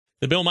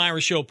The Bill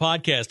Myers Show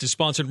podcast is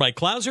sponsored by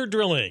Clouser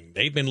Drilling.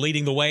 They've been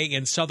leading the way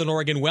in Southern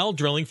Oregon well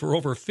drilling for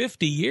over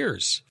 50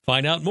 years.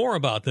 Find out more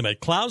about them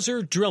at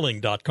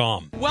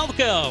clouserdrilling.com.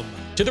 Welcome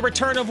to the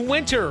return of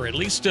winter, at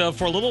least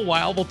for a little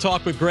while. We'll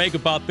talk with Greg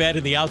about that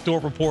in the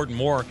Outdoor Report and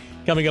more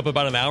coming up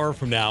about an hour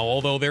from now,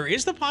 although there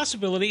is the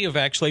possibility of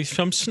actually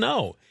some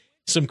snow.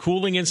 Some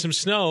cooling and some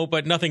snow,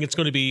 but nothing that's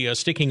going to be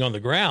sticking on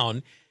the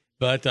ground.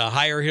 But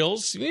higher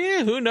hills,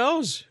 who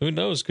knows? Who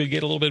knows? Could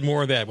get a little bit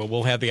more of that. But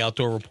we'll have the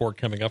Outdoor Report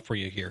coming up for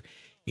you here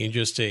in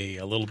just a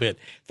little bit.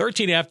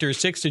 13 after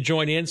 6 to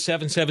join in,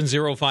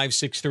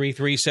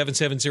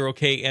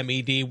 770-5633,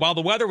 770-KMED. While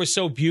the weather was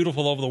so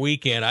beautiful over the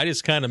weekend, I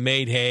just kind of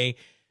made hay.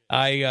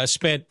 I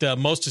spent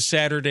most of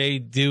Saturday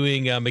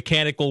doing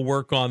mechanical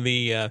work on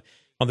the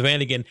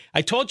van again.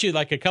 I told you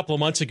like a couple of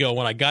months ago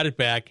when I got it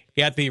back,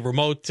 got the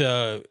remote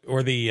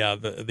or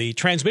the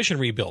transmission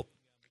rebuilt.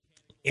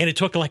 And it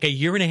took like a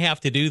year and a half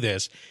to do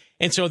this.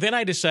 And so then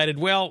I decided,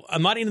 well,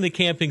 I'm not into the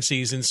camping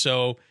season,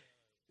 so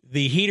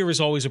the heater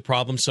is always a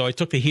problem. So I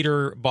took the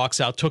heater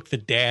box out, took the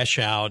dash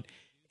out,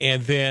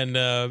 and then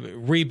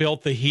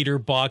rebuilt the heater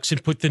box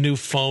and put the new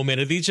foam in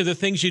it. These are the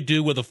things you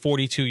do with a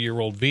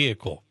 42-year-old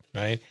vehicle,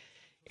 right?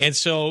 And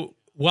so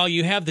while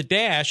you have the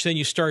dash, then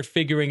you start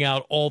figuring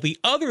out all the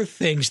other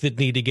things that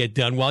need to get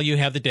done while you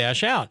have the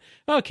dash out.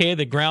 Okay,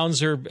 the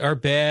grounds are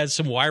bad.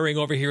 Some wiring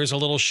over here is a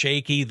little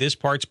shaky. This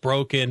part's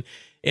broken.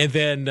 And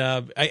then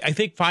I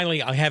think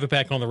finally I'll have it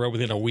back on the road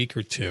within a week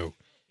or two.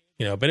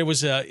 You know, but it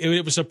was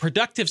a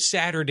productive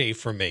Saturday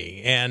for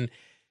me. And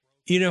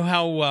you know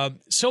how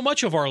so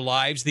much of our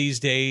lives these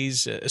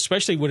days,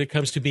 especially when it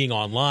comes to being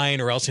online,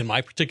 or else in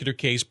my particular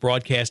case,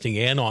 broadcasting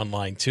and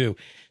online too,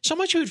 so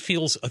much of it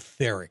feels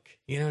etheric.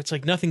 You know, it's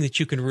like nothing that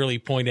you can really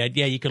point at.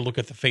 Yeah, you can look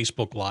at the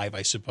Facebook Live,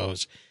 I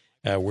suppose,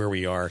 where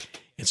we are,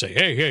 and say,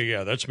 hey,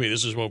 yeah, that's me.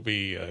 This is what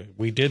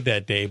we did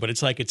that day. But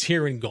it's like it's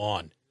here and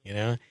gone, you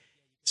know.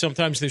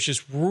 Sometimes there's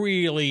just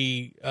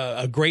really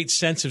a great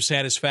sense of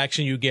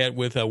satisfaction you get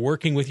with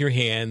working with your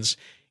hands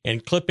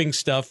and clipping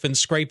stuff and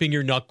scraping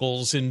your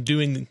knuckles and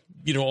doing,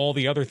 you know, all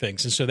the other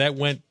things. And so that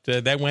went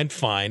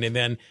fine. And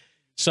then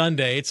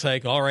Sunday, it's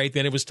like, all right,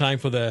 then it was time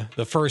for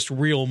the first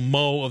real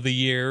mow of the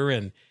year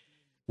and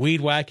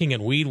weed whacking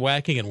and weed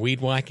whacking and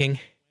weed whacking.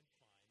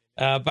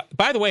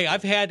 By the way,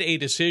 I've had a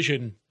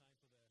decision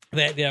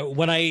that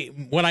when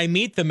I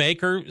meet the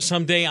maker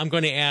someday, I'm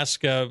going to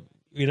ask,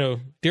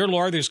 dear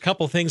Lord, there's a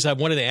couple of things I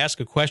wanted to ask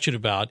a question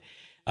about.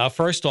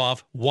 First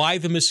off, why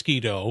the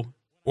mosquito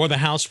or the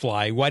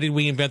housefly? Why did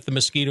we invent the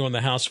mosquito and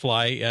the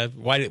housefly?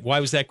 Why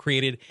was that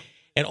created?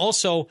 And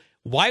also,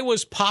 why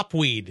was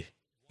popweed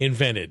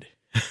invented?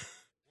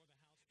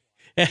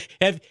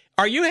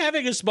 Are you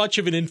having as much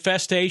of an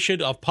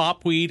infestation of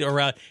popweed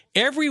around?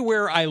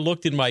 Everywhere I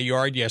looked in my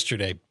yard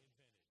yesterday,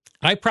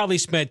 I probably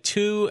spent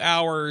 2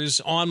 hours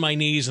on my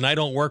knees, and I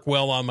don't work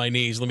well on my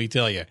knees, let me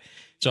tell you.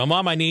 So I'm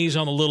on my knees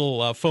on a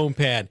little foam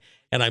pad,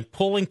 and I'm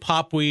pulling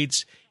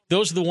popweeds.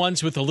 Those are the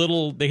ones with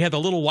they have the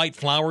little white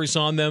flowers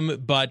on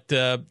them, but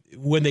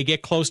when they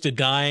get close to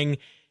dying,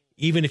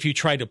 even if you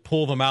try to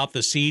pull them out,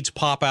 the seeds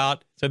pop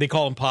out. So they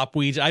call them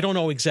popweeds. I don't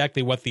know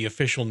exactly what the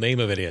official name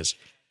of it is.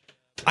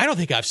 I don't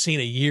think I've seen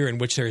a year in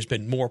which there's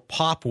been more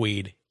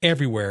popweed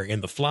everywhere,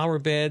 in the flower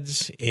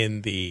beds,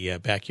 in the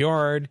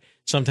backyard,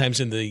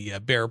 sometimes in the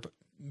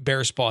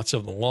bare spots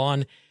of the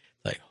lawn.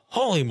 Like,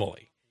 holy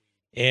moly.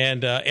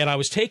 And I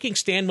was taking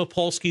Stan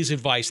Mapolsky's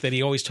advice that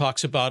he always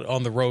talks about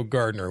on The Rogue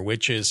Gardener,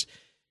 which is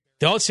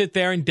don't sit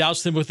there and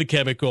douse them with the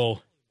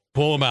chemical,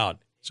 pull them out.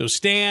 So,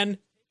 Stan,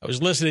 I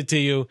was listening to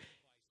you.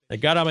 I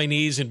got on my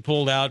knees and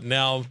pulled out, and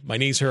now my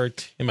knees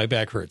hurt and my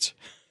back hurts.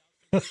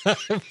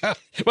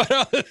 But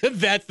other than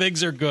that,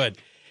 things are good.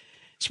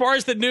 As far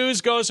as the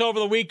news goes over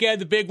the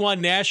weekend, the big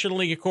one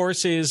nationally, of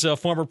course, is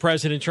former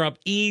President Trump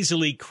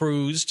easily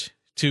cruised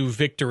to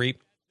victory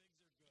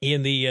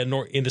in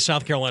the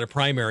South Carolina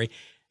primary.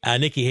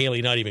 Nikki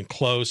Haley not even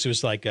close. It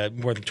was like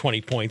more than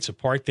 20 points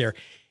apart there.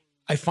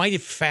 I find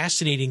it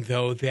fascinating,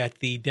 though, that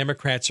the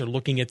Democrats are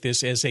looking at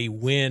this as a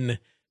win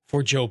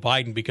for Joe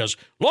Biden because,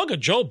 look,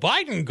 Joe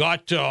Biden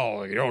got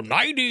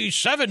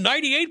 97,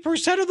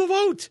 98% of the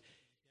vote.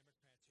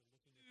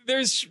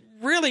 There's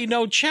really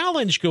no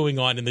challenge going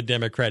on in the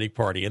Democratic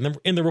Party.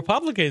 In the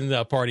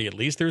Republican Party, at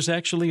least, there's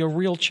actually a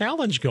real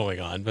challenge going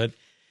on. But,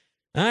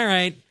 all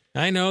right,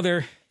 I know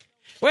they're...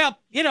 Well,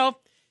 Joe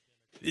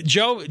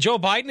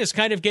Biden is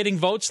kind of getting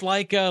votes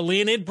like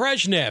Leonid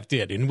Brezhnev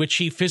did, in which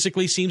he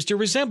physically seems to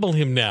resemble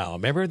him now.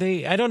 Remember,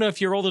 I don't know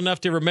if you're old enough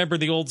to remember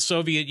the old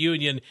Soviet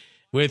Union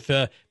with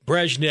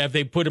Brezhnev.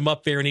 They put him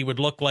up there, and he would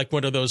look like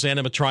one of those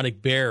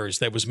animatronic bears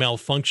that was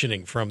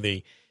malfunctioning from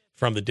the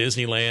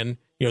Disneyland,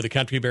 the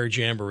Country Bear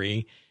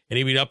Jamboree, and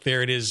he'd be up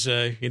there in his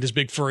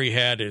big furry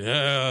hat,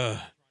 and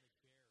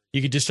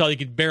you could just tell he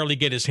could barely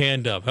get his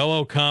hand up.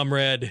 Hello,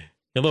 comrade,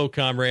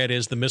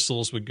 as the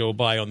missiles would go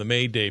by on the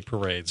May Day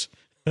parades.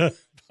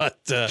 But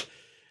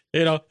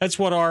that's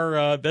what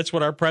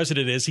our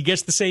president is. He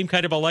gets the same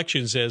kind of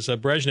elections as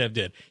Brezhnev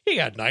did. He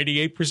got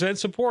 98%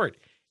 support.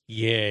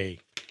 Yay.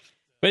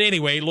 But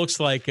anyway, it looks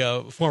like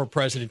former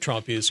President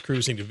Trump is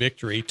cruising to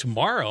victory.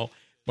 Tomorrow,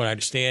 what I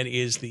understand,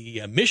 is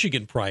the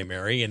Michigan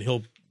primary, and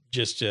he'll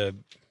just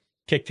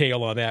kick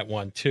tail on that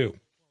one, too.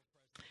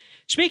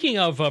 Speaking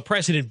of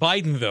President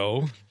Biden,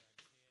 though,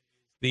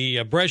 the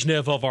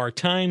Brezhnev of our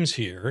times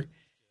here,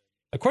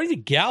 according to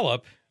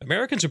Gallup,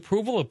 Americans'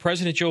 approval of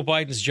President Joe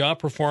Biden's job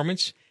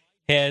performance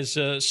has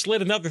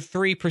slid another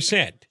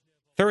 3%,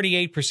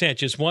 38%,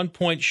 just 1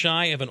 point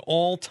shy of an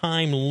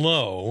all-time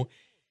low.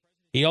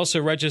 He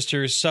also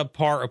registers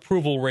subpar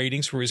approval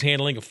ratings for his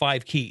handling of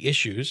 5 key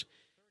issues,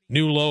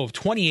 new low of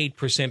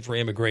 28% for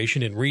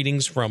immigration, and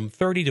readings from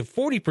 30 to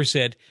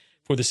 40%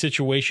 for the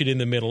situation in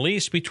the Middle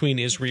East between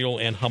Israel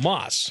and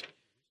Hamas.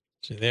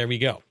 So there we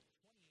go.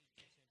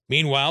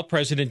 Meanwhile,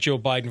 President Joe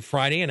Biden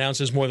Friday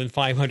announces more than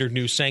 500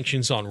 new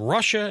sanctions on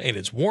Russia and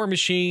its war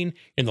machine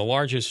in the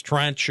largest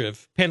tranche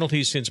of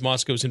penalties since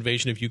Moscow's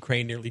invasion of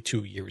Ukraine nearly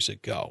 2 years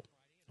ago.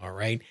 All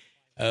right.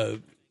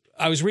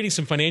 I was reading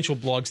some financial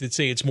blogs that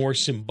say it's more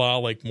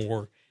symbolic,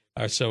 more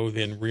so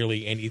than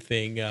really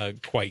anything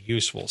quite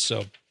useful.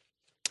 So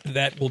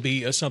that will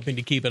be something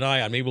to keep an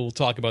eye on. Maybe we'll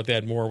talk about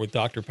that more with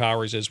Dr.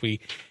 Powers as we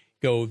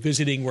go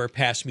visiting where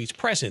past meets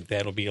present.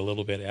 That'll be a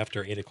little bit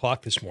after 8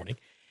 o'clock this morning.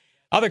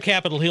 Other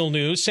Capitol Hill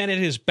news, Senate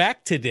is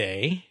back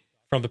today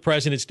from the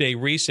President's Day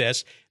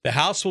recess. The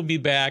House will be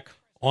back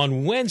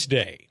on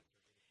Wednesday.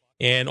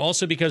 And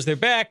also because they're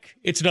back,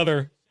 it's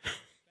another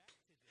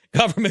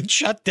government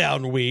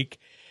shutdown week.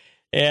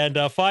 And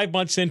 5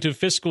 months into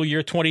fiscal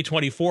year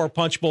 2024,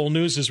 Punchbowl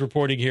News is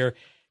reporting here,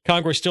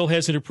 Congress still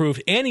hasn't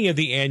approved any of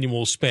the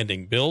annual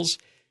spending bills.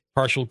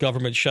 Partial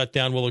government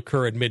shutdown will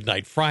occur at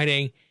midnight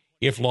Friday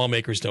if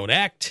lawmakers don't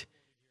act,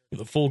 with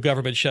a full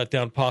government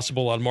shutdown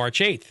possible on March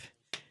 8th.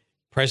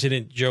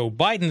 President Joe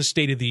Biden's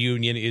State of the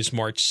Union is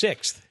March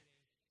 6th.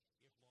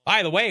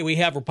 By the way, we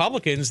have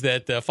Republicans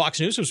that Fox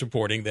News was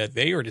reporting that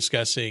they are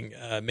discussing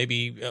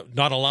maybe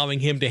not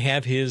allowing him to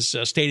have his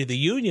State of the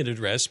Union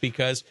address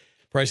because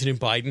President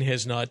Biden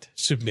has not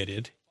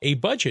submitted a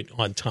budget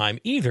on time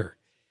either.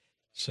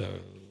 So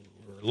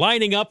we're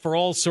lining up for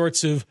all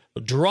sorts of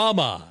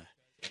drama.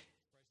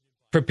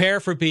 Prepare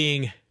for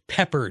being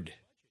peppered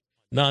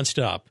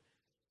nonstop.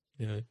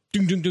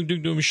 Doom, doom, doom,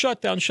 doom, doom,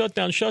 shutdown,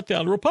 shutdown,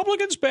 shutdown.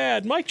 Republicans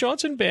bad, Mike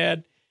Johnson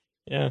bad.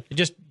 Yeah,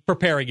 just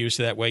preparing you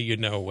so that way you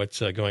know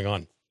what's going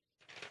on.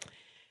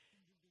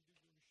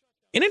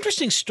 An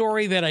interesting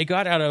story that I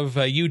got out of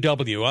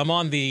UW. I'm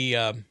on the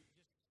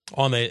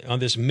on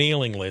this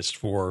mailing list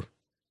for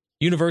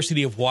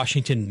University of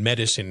Washington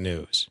Medicine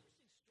News,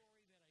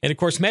 and of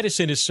course,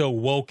 medicine is so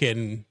woke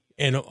and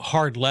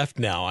hard left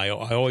now. I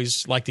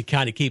always like to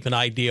kind of keep an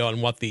idea on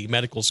what the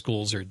medical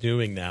schools are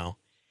doing now.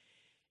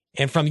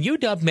 And from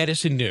UW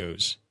Medicine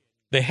News,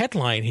 the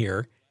headline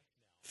here,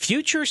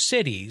 future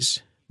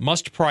cities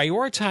must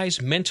prioritize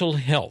mental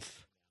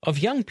health of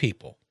young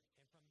people.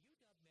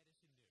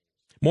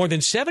 More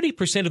than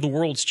 70% of the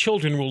world's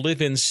children will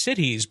live in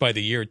cities by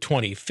the year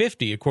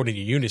 2050, according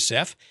to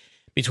UNICEF.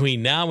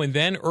 Between now and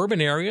then, urban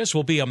areas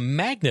will be a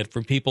magnet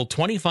for people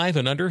 25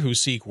 and under who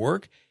seek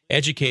work,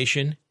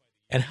 education,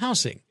 and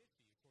housing.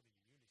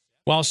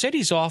 While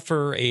cities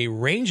offer a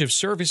range of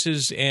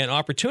services and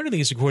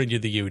opportunities, according to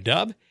the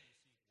UW,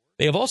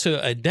 they have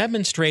also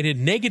demonstrated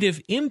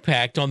negative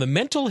impact on the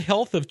mental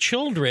health of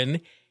children,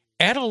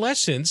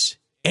 adolescents,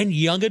 and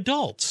young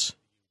adults.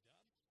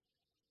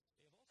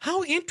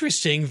 How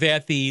interesting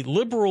that the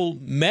liberal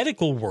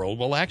medical world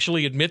will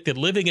actually admit that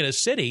living in a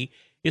city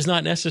is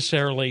not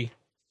necessarily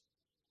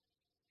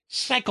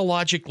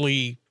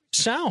psychologically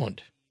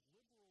sound.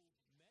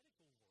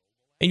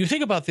 And you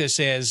think about this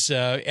as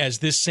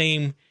this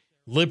same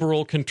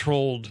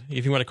liberal-controlled,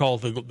 if you want to call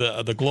it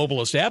the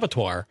globalist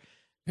abattoir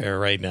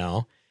right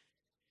now,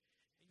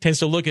 tends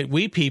to look at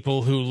we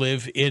people who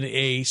live in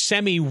a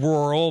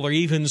semi-rural or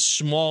even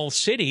small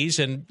cities,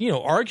 and, you know,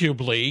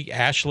 arguably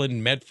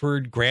Ashland,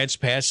 Medford, Grants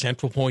Pass,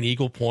 Central Point,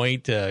 Eagle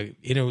Point,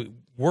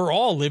 we're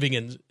all living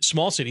in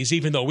small cities,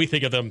 even though we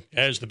think of them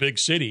as the big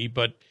city.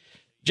 But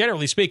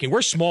generally speaking,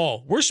 we're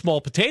small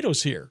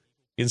potatoes here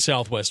in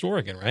Southwest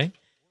Oregon, right?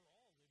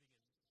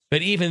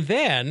 But even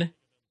then,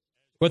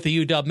 what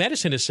the UW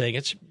Medicine is saying,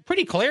 it's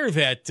pretty clear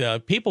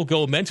that people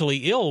go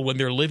mentally ill when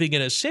they're living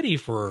in a city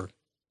for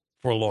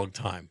a long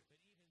time.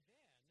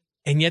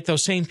 And yet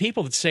those same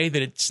people that say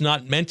that it's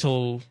not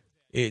mentally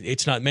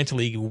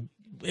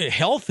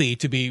healthy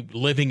to be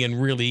living in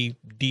really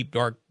deep,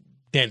 dark,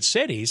 dense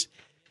cities,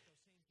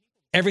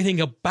 everything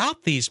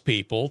about these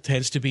people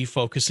tends to be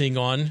focusing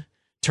on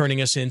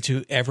turning us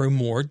into ever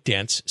more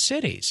dense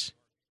cities.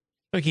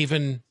 Like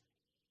even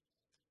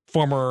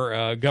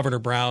former Governor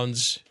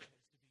Brown's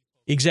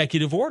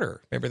executive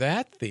order. Remember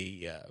that?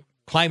 The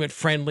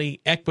climate-friendly,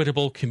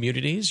 equitable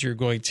communities. You're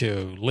going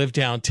to live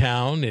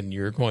downtown and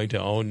you're going to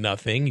own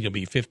nothing. You'll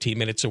be 15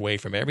 minutes away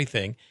from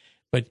everything,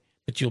 but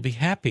you'll be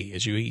happy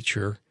as you eat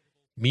your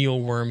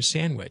mealworm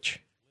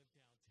sandwich.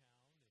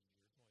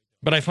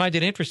 But I find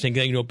it interesting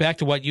that, back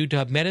to what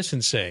UW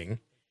Medicine's saying,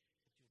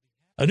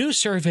 a new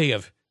survey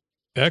of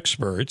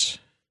experts,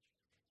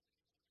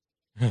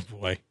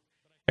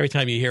 Every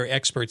time you hear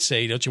experts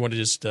say, don't you want to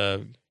just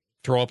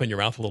throw up in your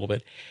mouth a little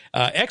bit?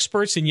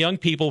 Experts and young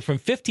people from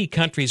 50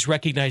 countries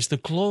recognize the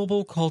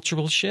global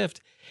cultural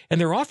shift,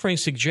 and they're offering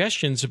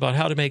suggestions about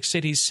how to make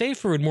cities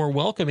safer and more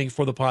welcoming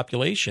for the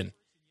population.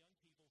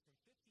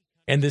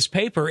 And this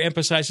paper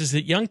emphasizes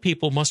that young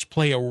people must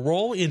play a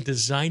role in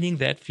designing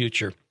that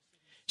future.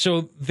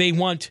 So they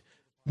want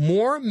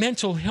more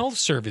mental health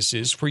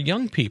services for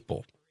young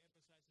people,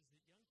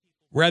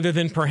 rather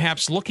than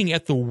perhaps looking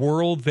at the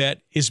world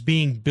that is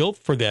being built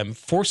for them,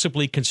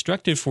 forcibly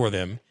constructed for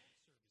them,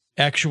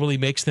 actually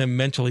makes them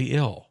mentally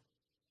ill.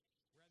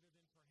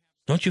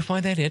 Don't you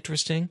find that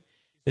interesting?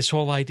 This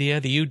whole idea,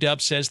 the UW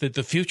says that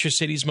the future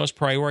cities must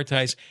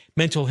prioritize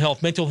mental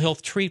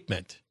health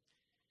treatment.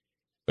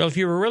 Well, if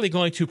you were really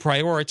going to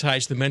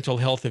prioritize the mental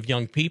health of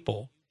young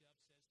people,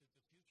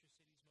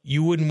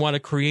 you wouldn't want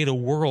to create a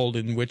world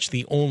in which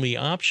the only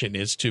option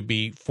is to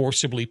be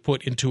forcibly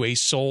put into a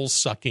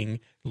soul-sucking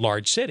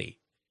large city.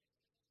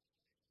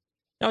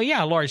 Now,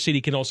 yeah, a large city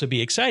can also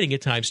be exciting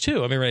at times, too.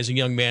 I remember as a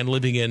young man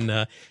living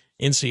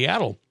in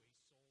Seattle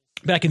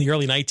back in the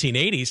early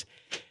 1980s,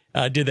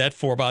 did that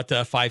for about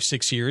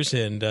 5-6 years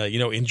and,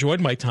 enjoyed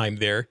my time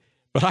there.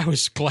 But I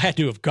was glad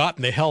to have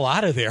gotten the hell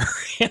out of there.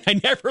 And I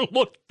never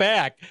looked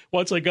back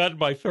once I got in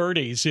my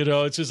 30s.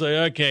 It's just like,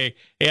 okay,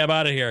 hey, I'm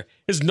out of here.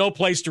 There's no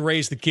place to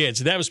raise the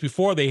kids. And that was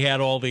before they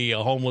had all the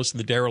homeless and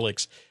the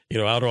derelicts,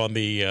 out on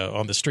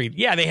the street.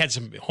 Yeah, they had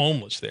some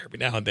homeless there, but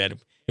now and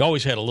then you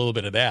always had a little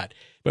bit of that.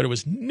 But it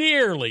was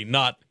nearly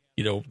not,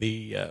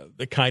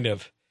 the kind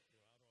of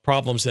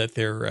problems that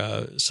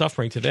they're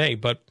suffering today.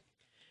 But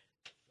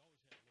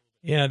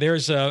yeah,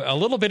 there's a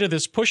little bit of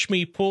this push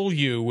me, pull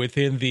you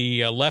within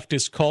the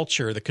leftist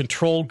culture, the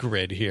control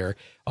grid here.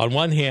 On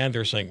one hand,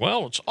 they're saying,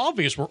 well, it's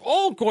obvious we're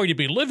all going to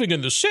be living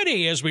in the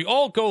city as we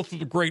all go through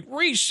the Great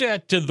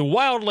Reset and the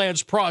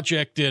Wildlands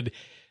Project and,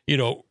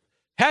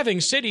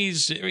 having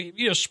cities,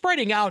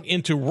 spreading out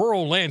into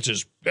rural lands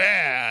is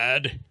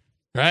bad,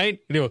 right?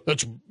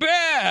 That's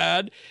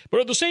bad. But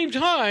at the same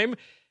time,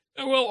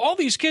 well, all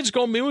these kids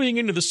go moving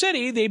into the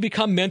city, they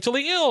become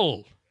mentally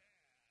ill.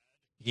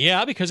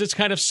 Yeah, because it's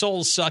kind of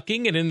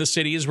soul-sucking, and in the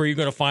city is where you're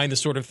going to find the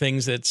sort of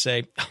things that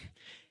say,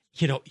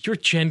 your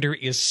gender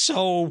is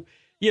so,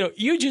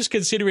 you just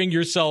considering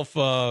yourself,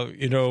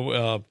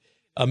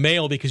 a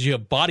male because you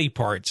have body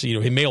parts,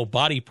 male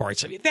body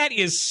parts. I mean, that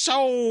is so,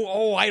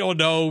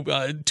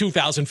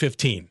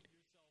 2015.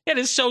 It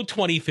is so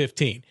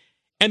 2015.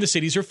 And the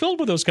cities are filled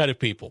with those kind of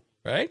people,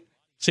 right?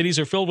 Cities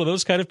are filled with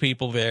those kind of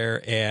people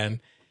there, and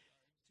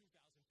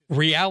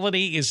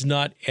reality is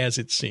not as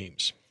it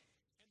seems.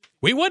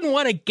 We wouldn't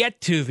want to get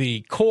to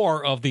the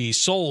core of the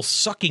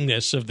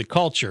soul-suckingness of the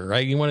culture,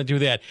 right? You want to do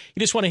that.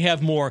 You just want to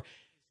have more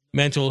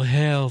mental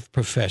health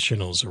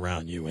professionals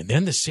around you, and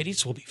then the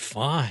cities will be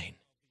fine.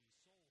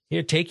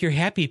 Here, take your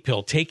happy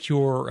pill. Take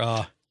your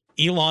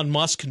Elon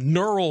Musk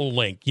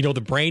Neuralink, the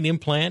brain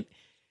implant,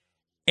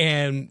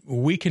 and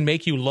we can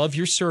make you love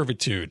your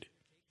servitude.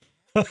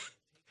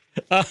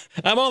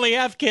 I'm only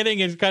half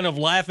kidding and kind of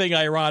laughing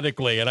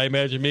ironically, and I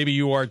imagine maybe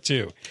you are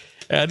too.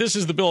 This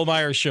is the Bill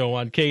Myers Show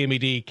on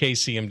KMED,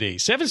 KCMD,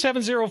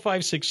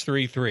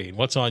 770-5633.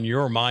 What's on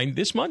your mind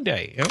this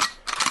Monday?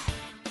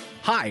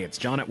 Hi, it's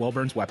John at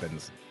Wellburn's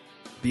Weapons.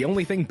 The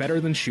only thing better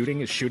than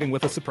shooting is shooting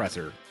with a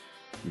suppressor.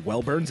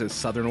 Wellburn's is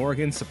Southern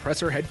Oregon's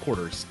suppressor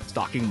headquarters,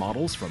 stocking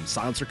models from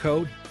Silencer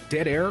Code,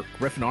 Dead Air,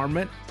 Griffin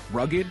Armament,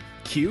 Rugged,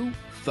 Q,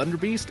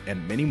 Thunderbeast,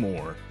 and many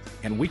more.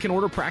 And we can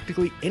order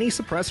practically any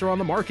suppressor on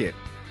the market.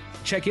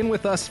 Check in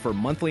with us for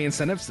monthly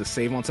incentives to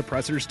save on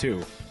suppressors,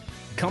 too.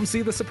 Come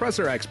see the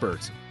suppressor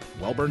experts.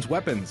 Wellburn's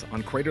Weapons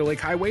on Crater Lake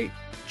Highway,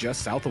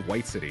 just south of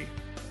White City.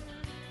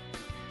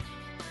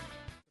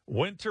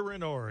 Winter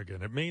in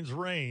Oregon, it means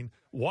rain.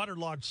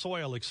 Waterlogged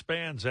soil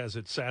expands as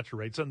it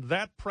saturates, and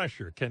that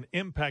pressure can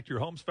impact your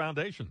home's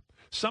foundation,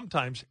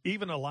 sometimes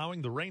even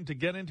allowing the rain to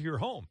get into your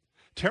home.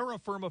 Terra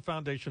Firma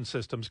Foundation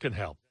Systems can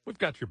help. We've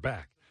got your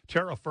back.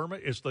 Terra Firma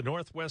is the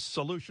Northwest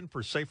solution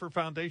for safer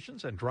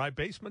foundations and dry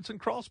basements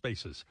and crawl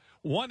spaces.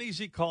 One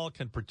easy call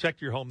can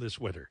protect your home this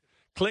winter.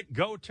 Click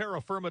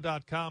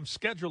GoTerraFirma.com.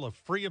 Schedule a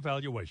free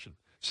evaluation.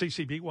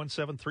 CCB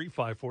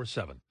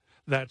 173547.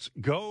 That's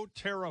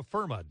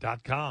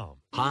GoTerraFirma.com.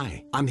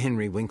 Hi, I'm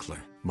Henry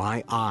Winkler.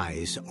 My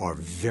eyes are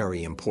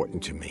very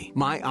important to me.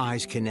 My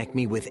eyes connect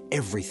me with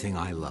everything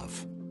I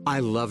love. I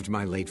loved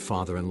my late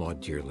father-in-law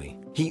dearly.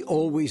 He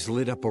always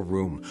lit up a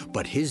room,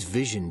 but his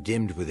vision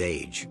dimmed with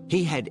age.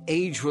 He had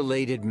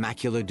age-related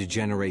macular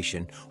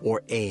degeneration,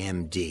 or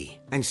AMD.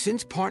 And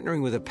since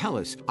partnering with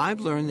Apellis,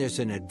 I've learned there's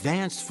an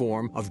advanced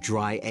form of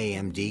dry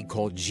AMD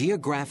called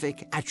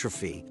geographic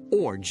atrophy,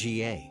 or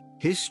GA.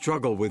 His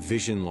struggle with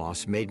vision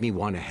loss made me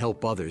want to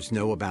help others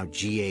know about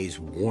GA's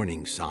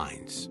warning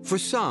signs. For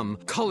some,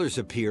 colors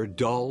appear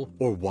dull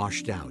or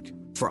washed out.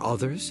 For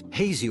others,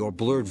 hazy or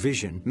blurred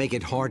vision make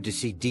it hard to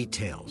see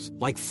details,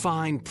 like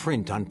fine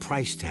print on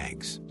price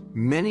tags.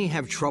 Many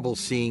have trouble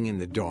seeing in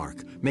the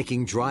dark,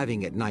 making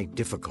driving at night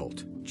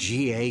difficult.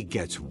 GA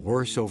gets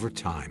worse over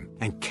time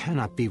and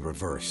cannot be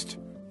reversed.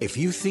 If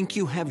you think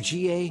you have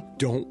GA,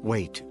 don't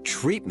wait.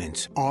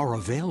 Treatments are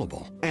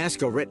available.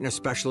 Ask a retina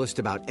specialist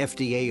about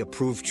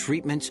FDA-approved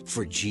treatments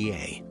for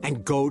GA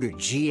and go to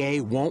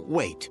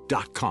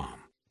GAWon'tWait.com.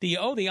 Do you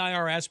owe the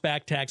IRS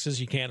back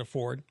taxes you can't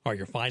afford? Are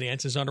your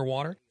finances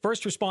underwater?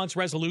 First Response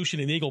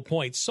Resolution in Eagle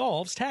Point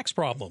solves tax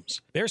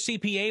problems. Their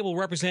CPA will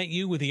represent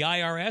you with the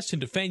IRS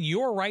and defend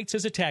your rights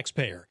as a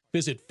taxpayer.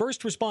 Visit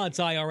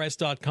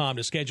firstresponseirs.com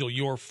to schedule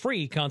your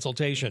free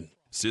consultation.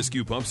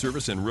 Siskiyou Pump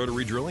Service and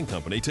Rotary Drilling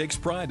Company takes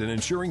pride in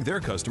ensuring their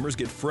customers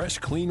get fresh,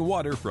 clean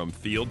water from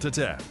field to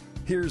tap.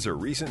 Here's a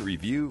recent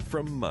review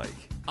from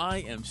Mike. I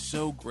am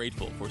so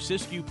grateful for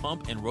Siskiyou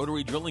Pump and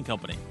Rotary Drilling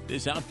Company.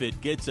 This outfit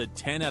gets a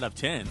 10 out of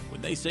 10.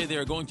 When they say they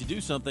are going to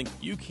do something,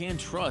 you can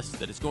trust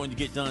that it's going to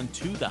get done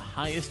to the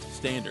highest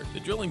standard. The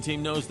drilling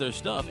team knows their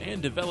stuff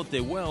and developed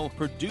a well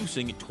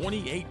producing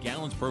 28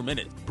 gallons per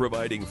minute.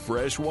 Providing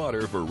fresh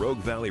water for Rogue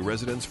Valley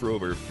residents for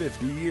over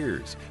 50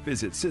 years.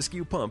 Visit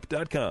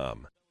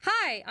SiskiyouPump.com.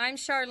 Hi, I'm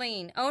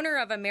Charlene, owner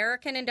of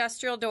American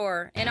Industrial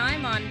Door, and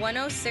I'm on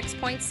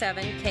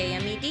 106.7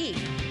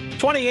 KMED.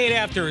 28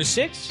 after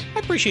 6. I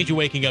appreciate you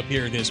waking up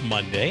here this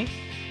Monday.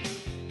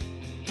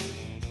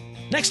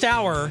 Next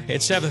hour at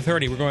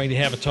 7:30, we're going to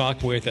have a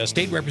talk with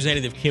State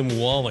Representative Kim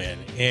Wallen.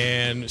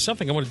 And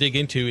something I want to dig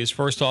into is,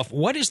 first off,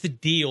 what is the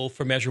deal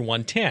for Measure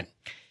 110?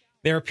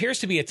 There appears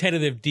to be a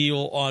tentative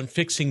deal on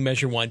fixing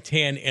Measure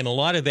 110, and a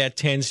lot of that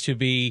tends to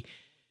be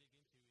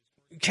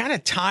kind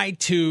of tied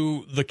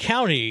to the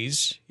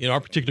counties, in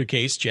our particular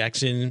case,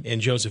 Jackson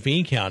and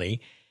Josephine County,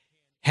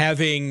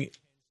 having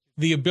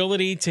the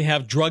ability to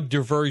have drug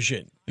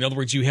diversion. In other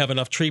words, you have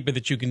enough treatment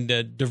that you can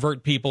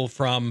divert people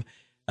from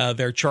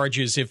their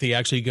charges if they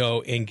actually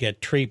go and get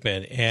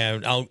treatment.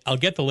 And I'll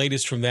get the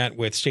latest from that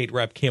with State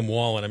Rep Kim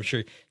Wallen. I'm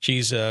sure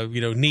she's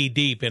knee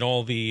deep in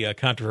all the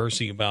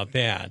controversy about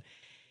that.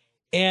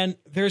 And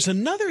there's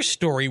another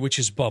story which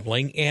is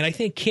bubbling, and I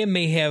think Kim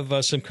may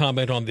have some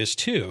comment on this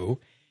too,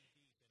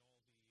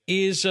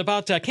 is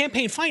about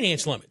campaign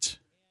finance limits.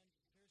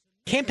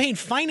 Campaign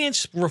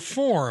finance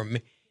reform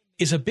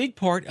is a big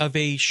part of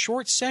a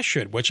short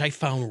session, which I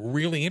found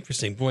really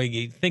interesting. Boy,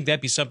 you'd think that'd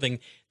be something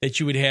that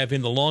you would have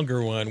in the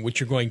longer one, which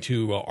you're going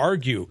to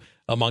argue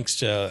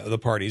amongst the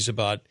parties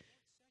about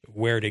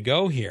where to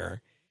go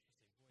here.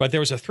 But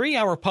there was a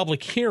 3-hour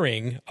public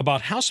hearing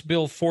about House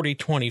Bill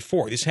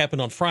 4024. This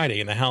happened on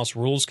Friday in the House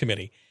Rules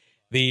Committee.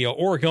 The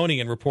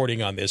Oregonian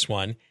reporting on this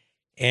one.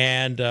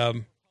 And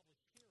the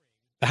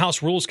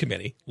House Rules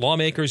Committee,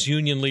 lawmakers,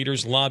 union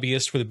leaders,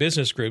 lobbyists for the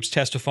business groups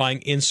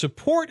testifying in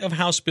support of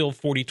House Bill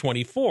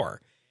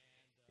 4024.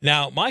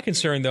 Now, my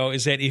concern, though,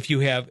 is that if you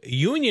have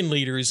union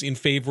leaders in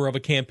favor of a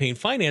campaign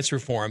finance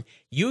reform,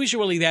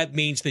 usually that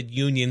means that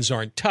unions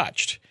aren't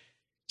touched.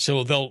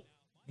 So they'll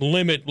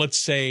limit, let's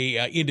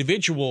say,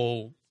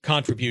 individual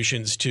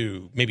contributions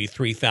to maybe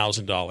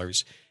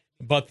 $3,000.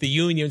 But the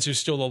unions are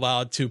still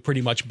allowed to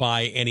pretty much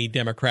buy any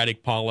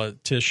Democratic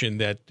politician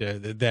that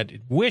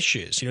it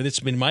wishes. That's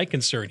been my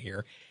concern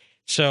here.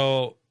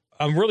 So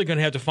I'm really going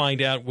to have to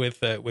find out with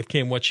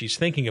Kim what she's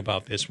thinking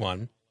about this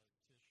one.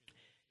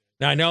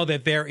 Now, I know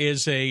that there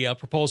is a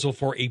proposal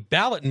for a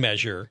ballot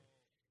measure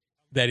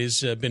that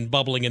has been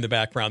bubbling in the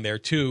background there,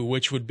 too,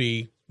 which would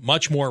be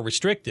much more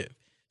restrictive.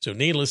 So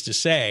needless to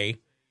say,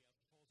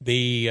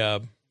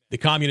 the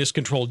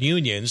communist-controlled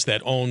unions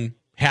that own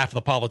half of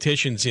the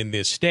politicians in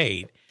this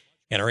state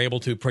and are able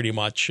to pretty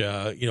much,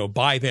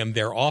 buy them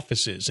their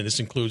offices, and this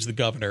includes the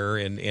governor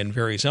and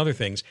various other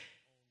things,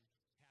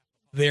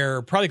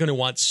 they're probably going to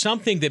want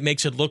something that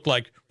makes it look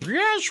like,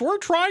 yes, we're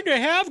trying to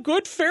have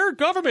good, fair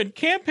government,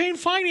 campaign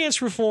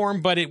finance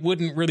reform, but it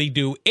wouldn't really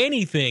do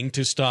anything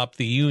to stop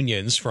the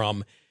unions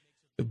from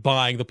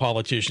buying the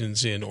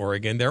politicians in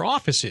Oregon their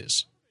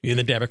offices in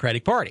the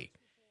Democratic Party.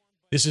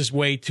 This is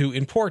way too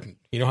important.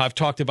 I've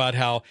talked about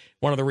how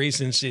one of the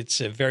reasons it's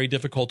very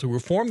difficult to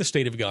reform the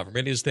state of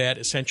government is that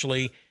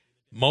essentially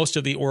most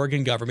of the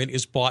Oregon government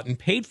is bought and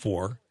paid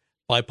for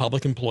by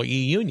public employee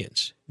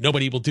unions.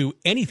 Nobody will do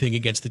anything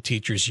against the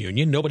teachers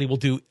union. Nobody will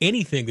do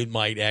anything that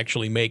might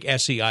actually make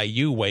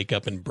SEIU wake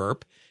up and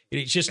burp.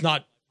 It's just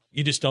not,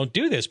 you just don't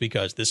do this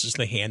because this is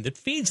the hand that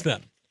feeds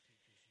them.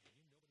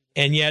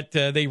 And yet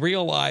they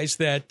realize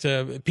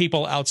that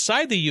people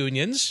outside the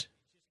unions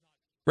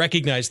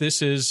recognize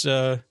this as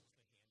a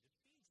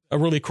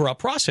really corrupt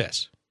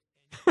process,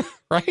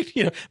 right?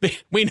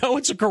 We know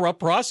it's a corrupt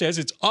process.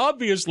 It's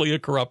obviously a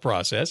corrupt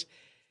process.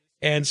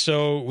 And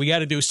so we got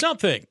to do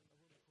something.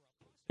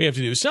 We have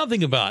to do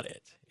something about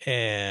it.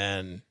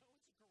 And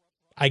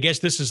I guess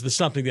this is the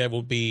something that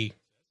will be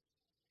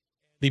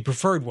the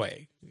preferred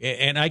way.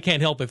 And I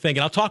can't help but think,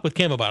 and I'll talk with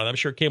Kim about it. I'm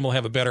sure Kim will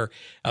have a better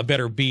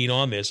beat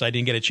on this. I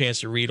didn't get a chance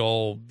to read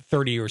all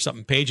 30 or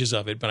something pages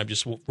of it, but I'm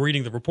just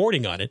reading the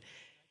reporting on it.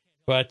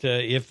 But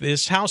if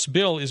this House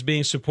bill is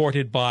being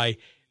supported by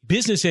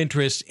business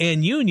interests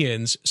and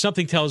unions,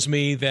 something tells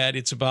me that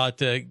it's about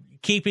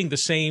keeping the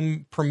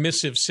same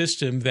permissive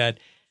system that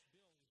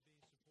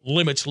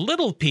limits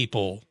little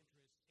people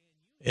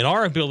in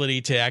our ability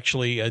to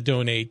actually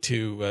donate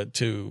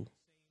to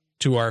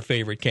our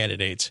favorite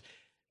candidates.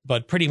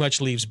 but pretty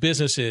much leaves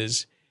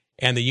businesses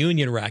and the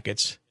union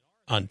rackets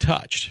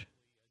untouched.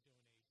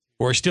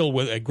 We're still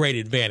with a great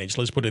advantage,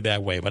 let's put it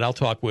that way. But I'll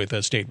talk with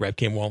State Rep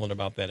Kim Wallen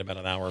about that about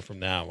an hour from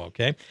now,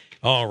 okay?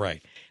 All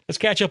right. Let's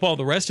catch up all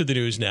the rest of the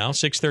news now.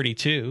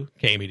 632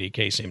 KMED,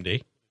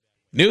 KCMD.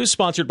 News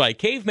sponsored by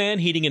Caveman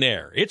Heating and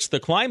Air. It's the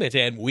climate,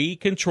 and we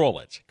control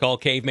it. Call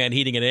Caveman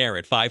Heating and Air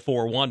at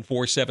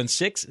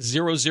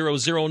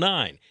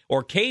 541-476-0009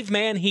 or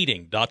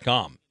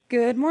cavemanheating.com.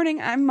 Good morning.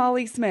 I'm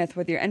Molly Smith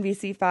with your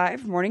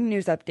NBC5 Morning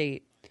News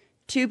Update.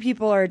 2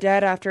 people are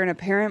dead after an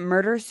apparent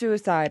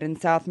murder-suicide in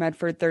South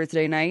Medford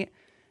Thursday night.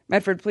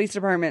 Medford Police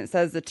Department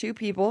says the 2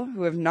 people,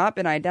 who have not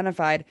been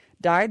identified,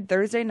 died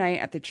Thursday night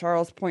at the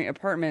Charles Point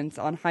Apartments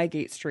on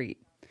Highgate Street.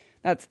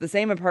 That's the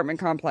same apartment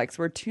complex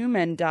where 2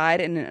 men died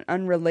in an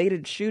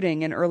unrelated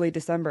shooting in early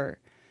December.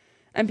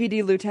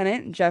 MPD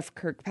Lieutenant Jeff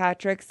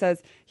Kirkpatrick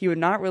says he would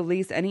not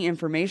release any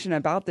information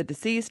about the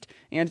deceased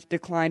and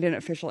declined an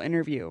official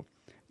interview.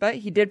 But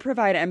he did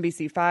provide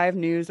NBC5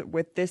 News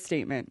with this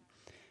statement.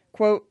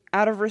 Quote,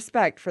 out of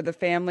respect for the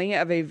family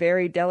of a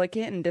very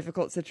delicate and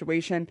difficult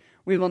situation,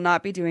 we will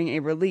not be doing a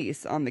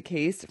release on the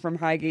case from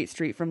Highgate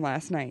Street from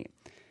last night.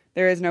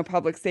 There is no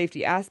public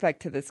safety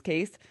aspect to this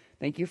case.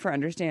 Thank you for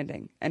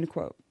understanding, end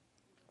quote.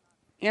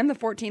 And the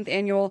 14th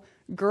annual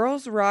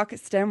Girls Rock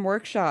STEM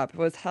Workshop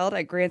was held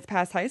at Grants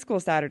Pass High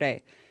School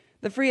Saturday.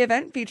 The free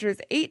event features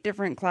 8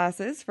 different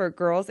classes for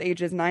girls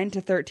ages 9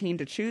 to 13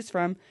 to choose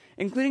from,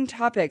 including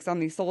topics on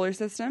the solar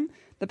system,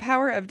 the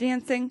power of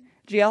dancing,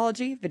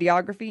 geology,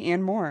 videography,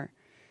 and more.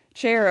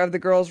 Chair of the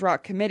Girls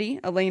Rock Committee,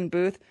 Elaine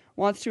Booth,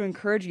 wants to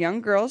encourage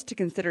young girls to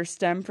consider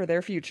STEM for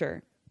their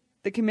future.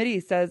 The committee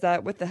says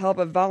that with the help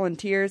of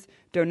volunteers,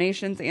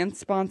 donations, and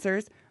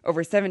sponsors, over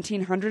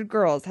 1,700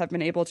 girls have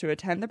been able to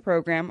attend the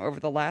program over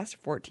the last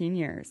 14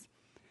 years.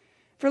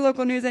 For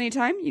local news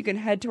anytime, you can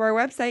head to our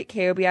website,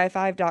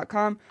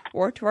 KOBI5.com,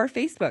 or to our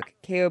Facebook,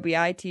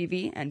 KOBI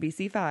TV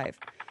NBC5.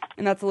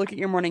 And that's a look at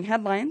your morning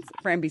headlines.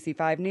 For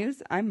NBC5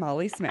 News, I'm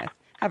Molly Smith.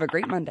 Have a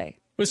great Monday.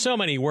 With so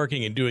many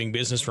working and doing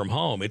business from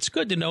home, it's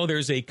good to know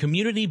there's a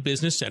community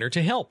business center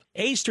to help.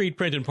 A Street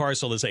Print and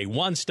Parcel is a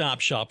one-stop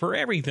shop for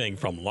everything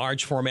from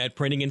large format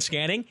printing and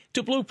scanning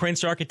to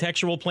blueprints,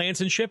 architectural plans,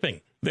 and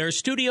shipping. Their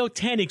Studio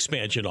 10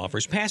 expansion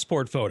offers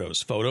passport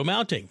photos, photo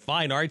mounting,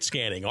 fine art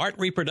scanning, art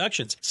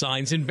reproductions,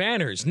 signs and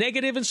banners,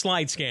 negative and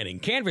slide scanning,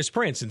 canvas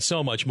prints, and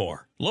so much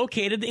more.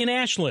 Located in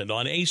Ashland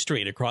on A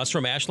Street across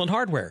from Ashland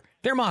Hardware.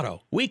 Their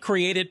motto, we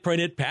create it,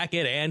 print it, pack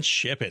it, and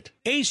ship it.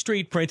 A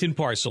Street Print and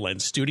Parcel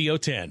and Studio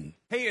 10.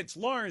 Hey, it's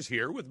Lars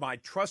here with my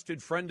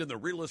trusted friend in the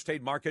real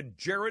estate market,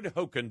 Jared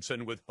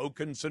Hokanson with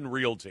Hokanson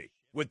Realty.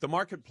 With the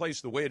marketplace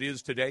the way it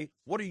is today,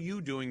 what are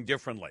you doing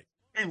differently?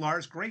 Hey,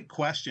 Lars, great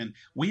question.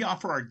 We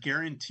offer our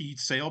guaranteed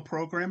sale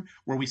program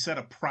where we set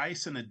a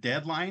price and a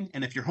deadline,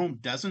 and if your home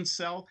doesn't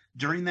sell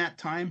during that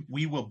time,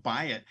 we will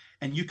buy it.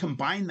 And you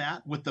combine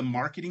that with the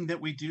marketing that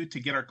we do to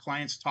get our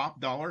clients top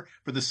dollar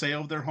for the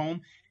sale of their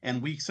home,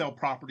 and we sell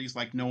properties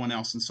like no one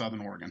else in Southern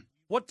Oregon.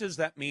 What does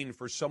that mean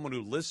for someone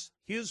who lists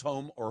his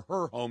home or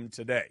her home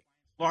today?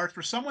 Lars,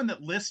 for someone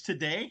that lists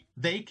today,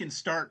 they can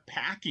start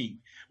packing.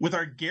 With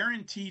our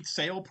guaranteed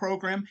sale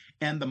program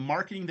and the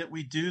marketing that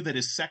we do that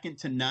is second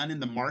to none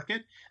in the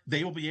market,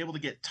 they will be able to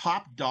get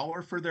top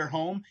dollar for their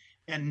home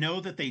and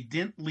know that they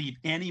didn't leave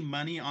any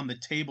money on the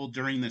table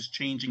during this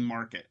changing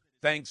market.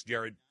 Thanks,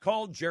 Jared.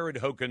 Call Jared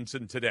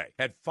Hokanson today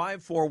at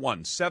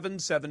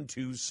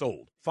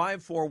 541-772-SOLD,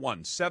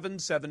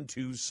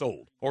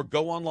 541-772-SOLD, or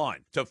go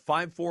online to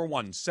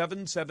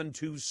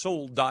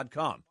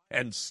 541-772-SOLD.com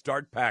and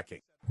start packing.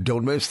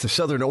 Don't miss the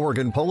Southern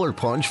Oregon Polar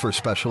Plunge for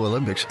Special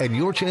Olympics and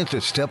your chance to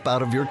step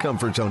out of your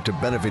comfort zone to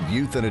benefit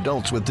youth and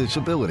adults with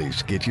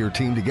disabilities. Get your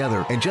team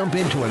together and jump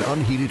into an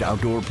unheated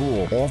outdoor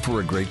pool, all for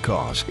a great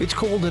cause. It's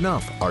cold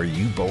enough. Are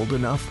you bold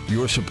enough?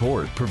 Your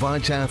support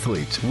provides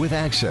athletes with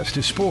access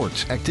to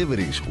sports,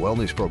 activities,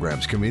 wellness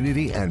programs,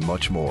 community, and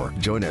much more.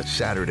 Join us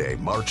Saturday,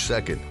 March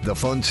 2nd. The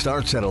fun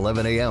starts at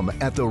 11 a.m.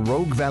 at the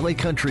Rogue Valley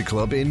Country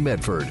Club in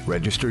Medford.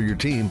 Register your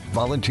team,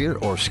 volunteer,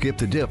 or skip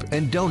the dip,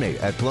 and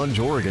donate at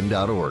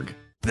plungeoregon.org.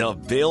 The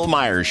Bill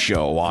Myers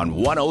Show on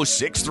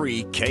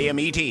 106.3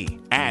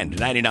 KMET and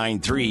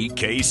 99.3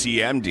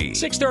 KCMD.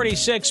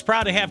 636,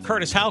 proud to have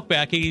Curtis Houck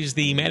back. He's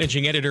the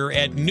managing editor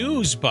at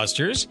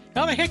Newsbusters.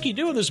 How the heck are you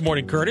doing this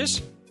morning,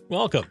 Curtis?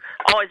 Welcome.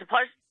 Always a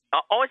pleasure.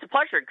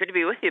 Good to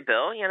be with you,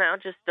 Bill. You know,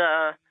 just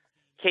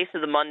case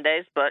of the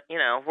Mondays, but, you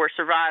know, we're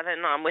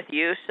surviving. I'm with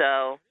you,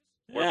 so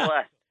we're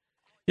blessed.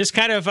 Just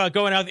kind of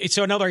going out.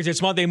 So, in other words,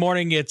 it's Monday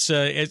morning.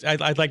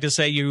 I'd like to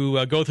say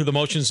you go through the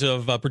motions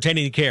of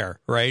pretending to care,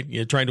 right?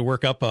 You're trying to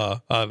work up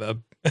some.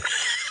 Well,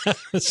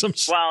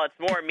 it's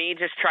more me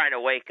just trying to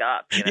wake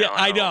up. You know? Yeah,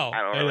 I know.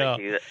 I don't really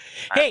do that.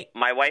 Hey,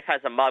 my wife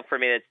has a mug for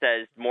me that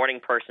says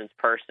 "Morning Person's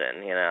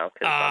Person." You know,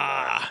 because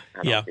I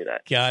don't do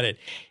that. Got it.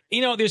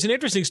 You know, there's an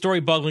interesting story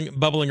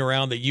bubbling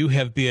around that you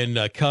have been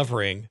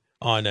covering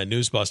on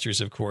Newsbusters,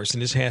 of course,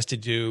 and this has to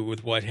do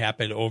with what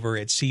happened over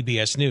at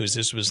CBS News.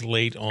 This was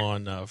late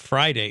on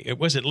Friday.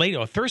 Was it late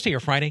on Thursday or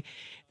Friday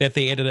that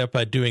they ended up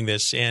doing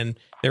this? And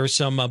there were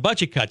some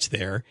budget cuts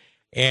there,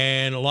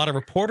 and a lot of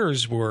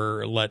reporters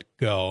were let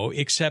go,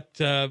 except,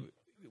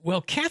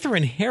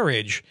 Cathern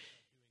Herridge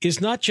is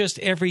not just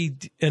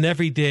an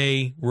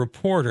everyday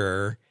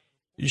reporter.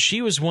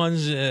 She was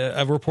once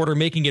a reporter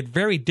making it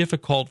very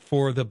difficult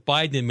for the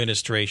Biden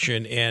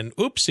administration, and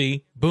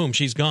oopsie, boom,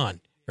 she's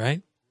gone,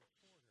 right?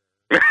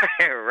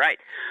 Right.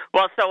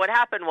 Well, so what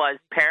happened was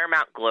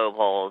Paramount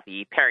Global,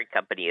 the parent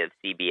company of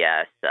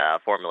CBS,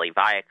 formerly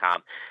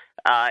Viacom,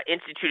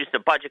 instituted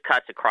some budget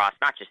cuts across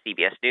not just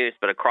CBS News,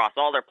 but across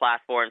all their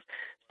platforms.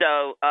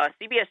 So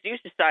CBS News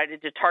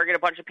decided to target a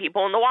bunch of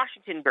people in the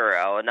Washington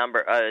bureau,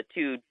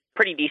 two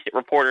pretty decent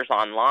reporters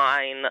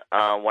online,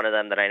 one of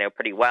them that I know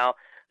pretty well.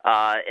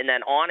 And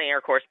then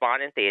on-air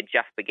correspondent, they had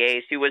Jeff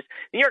Begays, who was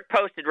 – New York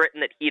Post had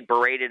written that he had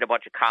berated a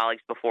bunch of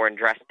colleagues before and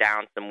dressed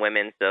down some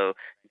women, so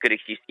good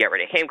excuse to get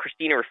rid of him.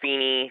 Christina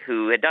Ruffini,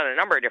 who had done a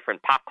number of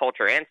different pop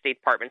culture and State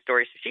Department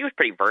stories, so she was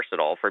pretty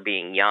versatile for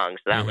being young,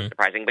 so that was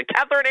surprising. But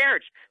Cathern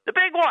Herridge, the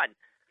big one,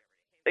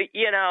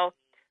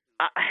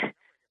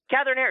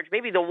 Cathern Herridge,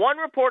 maybe the one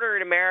reporter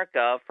in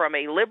America from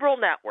a liberal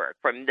network,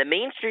 from the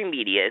mainstream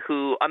media,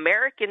 who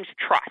Americans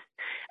trust.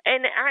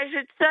 And I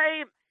should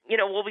say,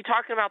 we'll be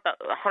talking about the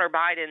Hunter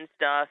Biden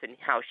stuff and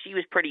how she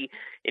was pretty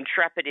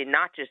intrepid in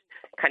not just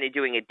kind of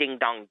doing a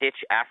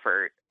ding-dong-ditch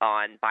effort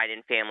on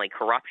Biden family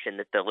corruption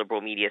that the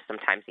liberal media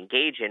sometimes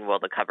engage in. Well,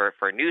 they'll cover it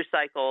for a news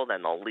cycle,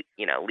 then they'll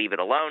leave it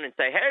alone and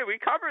say, hey, we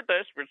covered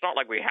this, but it's not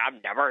like we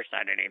have never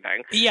said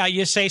anything. Yeah,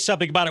 you say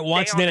something about it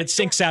once, and then it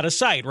sinks out of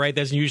sight, right?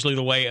 That's usually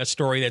the way a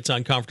story that's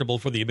uncomfortable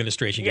for the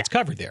administration gets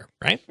covered there,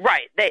 right?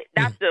 Right.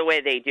 That's the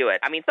way they do it.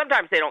 I mean,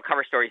 sometimes they don't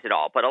cover stories at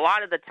all, but a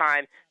lot of the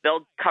time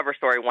they'll cover a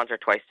story once or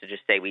twice to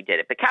just say we did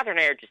it. But Cathern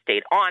Herridge just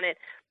stayed on it.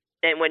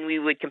 And when we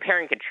would compare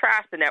and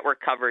contrast the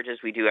network coverage, as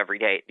we do every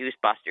day at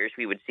Newsbusters,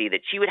 we would see that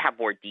she would have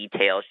more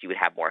details, she would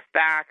have more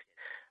facts.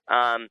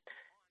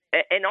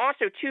 And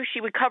also, too,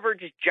 she would cover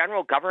just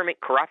general government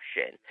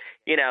corruption,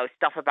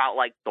 stuff about,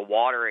 like, the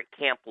water at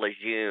Camp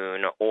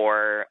Lejeune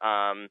or,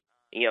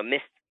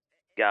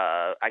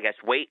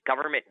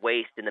 government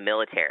waste in the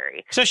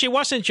military. So she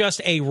wasn't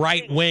just a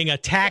right-wing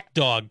attack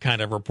dog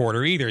kind of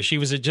reporter either. She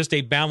was just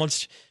a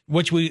balanced,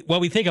 what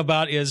we think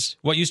about is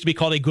what used to be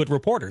called a good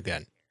reporter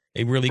then,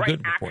 a really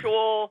good reporter.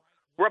 Actual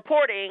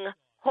reporting,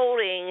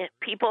 holding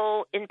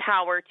people in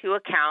power to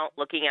account,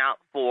 looking out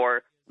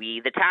for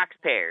we, the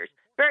taxpayers.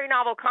 Very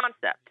novel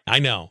concept. I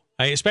know,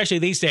 especially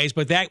these days,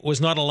 but that was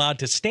not allowed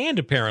to stand,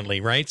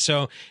 apparently, right?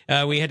 So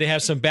we had to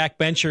have some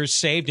backbenchers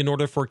saved in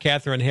order for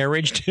Cathern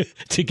Herridge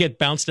to get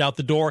bounced out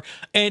the door.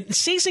 And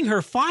seizing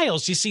her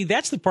files, you see,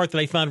 that's the part that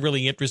I found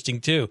really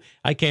interesting, too.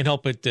 I can't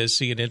help but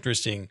see an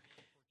interesting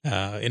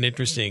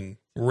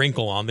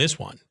wrinkle on this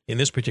one, in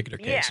this particular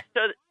case. Yeah,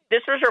 so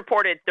this was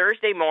reported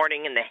Thursday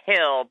morning in The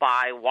Hill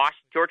by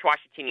George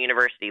Washington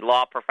University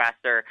law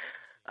professor,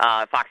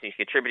 Fox News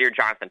contributor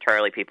Jonathan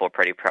Turley. People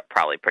are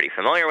probably pretty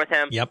familiar with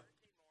him. Yep.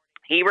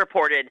 He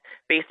reported,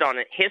 based on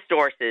his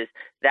sources,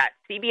 that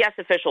CBS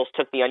officials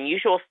took the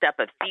unusual step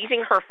of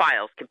seizing her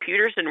files,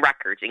 computers, and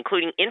records,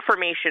 including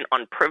information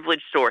on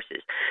privileged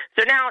sources.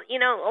 So now,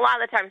 a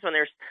lot of the times when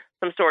there's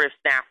some sort of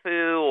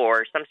snafu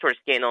or some sort of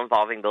scandal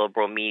involving the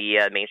liberal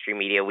media, mainstream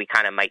media, we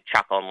kind of might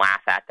chuckle and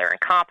laugh at their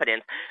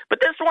incompetence. But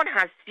this one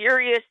has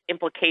serious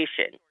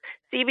implications.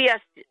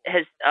 CBS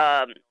has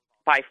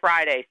by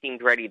Friday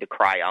seemed ready to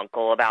cry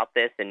uncle about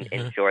this and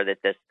ensure that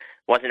this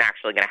wasn't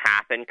actually going to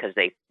happen because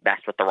they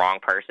messed with the wrong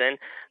person,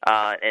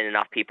 and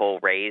enough people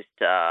raised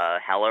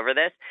hell over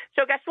this.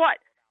 So guess what?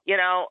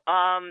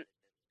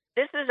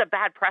 This is a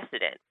bad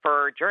precedent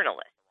for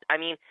journalists. I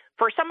mean,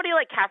 for somebody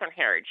like Cathern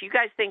Herridge, you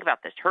guys think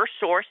about this. Her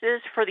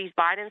sources for these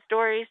Biden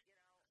stories,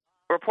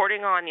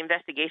 reporting on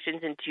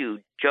investigations into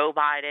Joe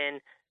Biden,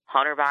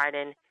 Hunter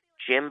Biden,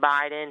 Jim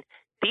Biden,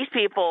 these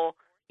people,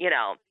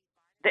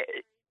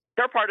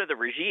 they're part of the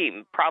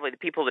regime, probably the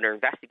people that are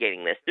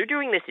investigating this. They're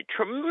doing this at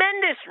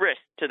tremendous risk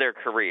to their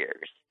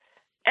careers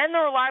and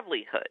their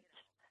livelihoods.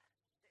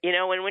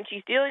 And when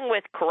she's dealing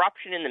with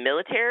corruption in the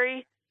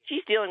military,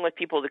 she's dealing with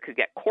people that could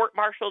get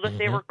court-martialed if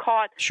they were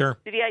caught. Sure.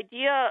 So the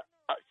idea,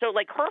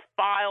 like her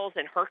files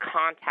and her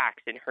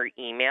contacts in her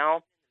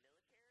email,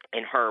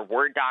 in her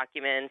Word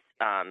documents,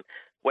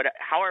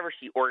 however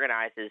she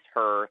organizes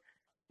her,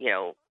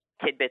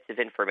 tidbits of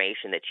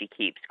information that she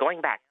keeps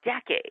going back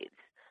decades,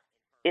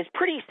 is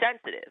pretty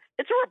sensitive.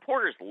 It's a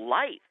reporter's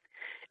life.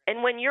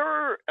 And when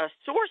you're a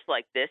source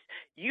like this,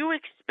 you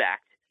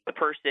expect the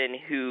person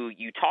who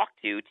you talk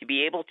to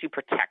be able to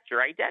protect your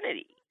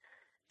identity.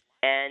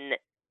 And,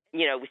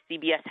 with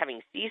CBS having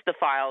seized the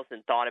files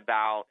and thought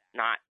about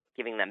not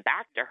giving them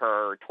back to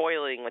her or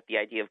toiling with the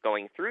idea of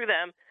going through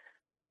them,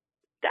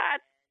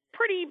 that's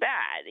pretty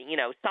bad.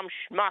 Some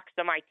schmuck,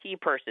 some IT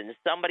person,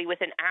 somebody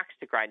with an axe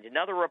to grind,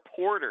 another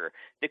reporter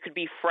that could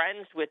be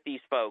friends with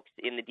these folks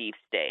in the deep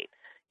state.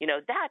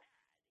 That's,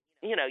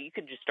 you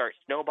could just start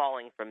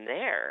snowballing from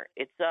there.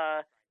 It's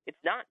It's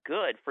not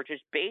good for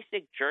just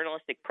basic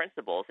journalistic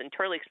principles. And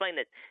Turley explained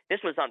that this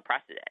was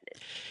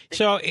unprecedented.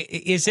 So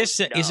is this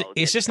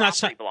not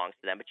something belongs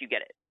to them? But you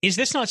get it. Is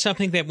this not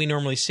something that we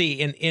normally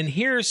see? And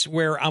here's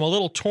where I'm a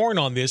little torn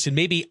on this, and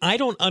maybe I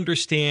don't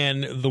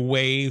understand the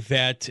way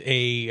that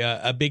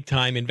a big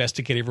time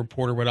investigative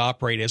reporter would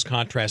operate as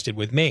contrasted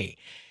with me.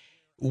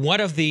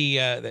 One of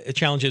the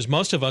challenges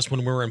most of us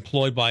when we're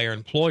employed by our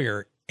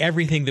employer,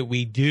 everything that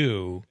we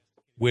do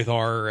with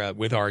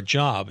our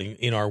job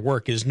in our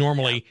work is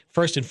normally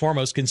first and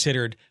foremost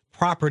considered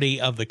property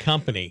of the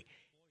company.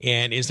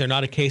 And is there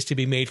not a case to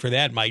be made for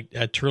that?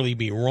 Might Turley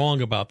be wrong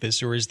about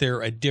this, or is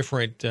there a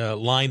different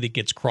line that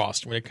gets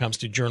crossed when it comes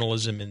to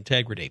journalism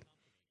integrity?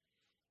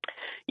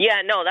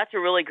 Yeah, no, that's a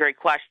really great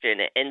question.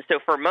 And so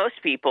for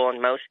most people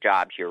in most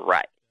jobs, you're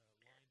right.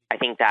 I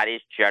think that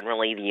is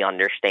generally the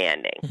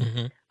understanding.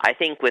 Mm-hmm. I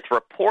think with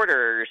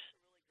reporters,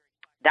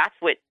 that's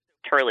what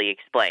Turley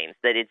explains,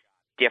 that it's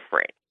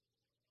different.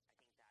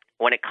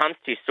 When it comes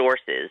to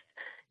sources,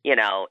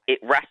 it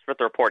rests with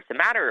the report. It's a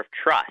matter of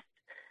trust.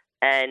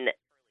 And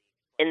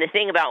the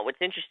thing about what's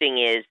interesting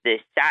is the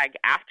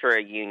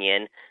SAG-AFTRA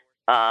union,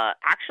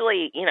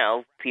 actually,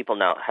 people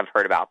have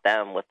heard about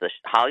them with the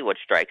Hollywood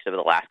strikes over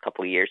the last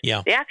couple of years.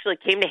 Yeah. They actually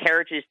came to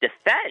Herridge's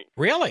defense.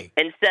 Really?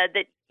 And said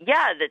that,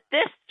 that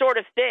this sort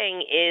of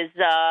thing is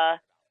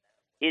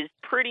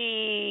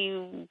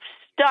pretty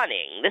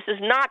stunning. This is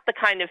not the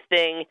kind of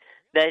thing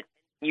that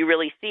you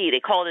really see. They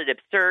called it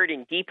absurd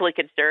and deeply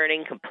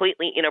concerning,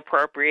 completely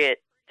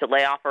inappropriate to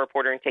lay off a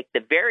reporter and take the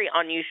very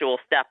unusual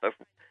step of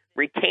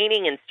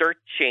retaining and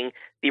searching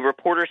the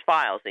reporter's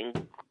files,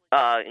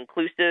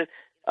 including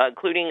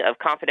of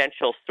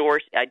confidential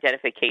source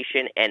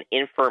identification and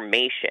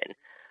information.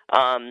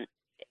 And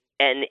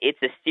it's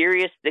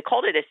they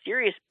called it a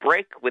serious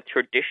break with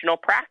traditional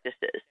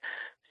practices.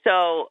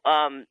 So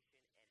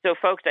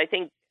folks, I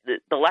think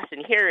the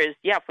lesson here is,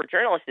 for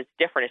journalists, it's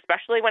different,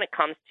 especially when it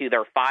comes to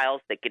their files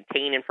that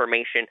contain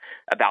information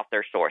about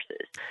their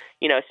sources.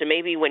 So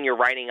maybe when you're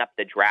writing up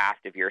the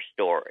draft of your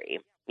story,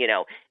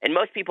 and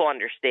most people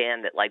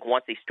understand that, like,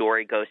 once a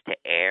story goes to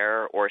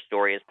air or a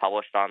story is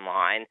published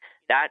online,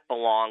 that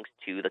belongs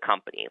to the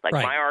company. Like,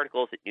 right. My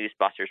articles at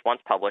Newsbusters, once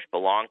published,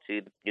 belong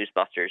to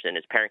Newsbusters and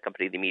its parent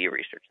company, the Media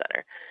Research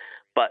Center.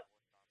 But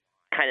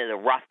kind of the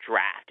rough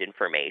draft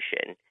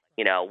information,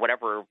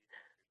 whatever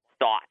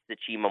thoughts that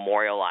she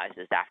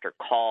memorializes after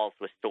calls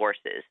with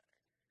sources,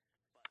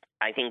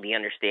 I think the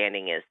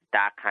understanding is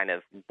that kind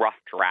of rough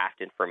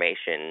draft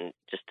information,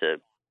 just to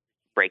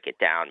break it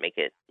down,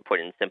 put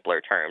in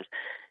simpler terms,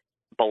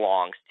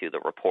 belongs to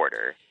the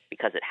reporter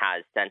because it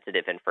has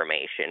sensitive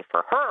information.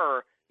 For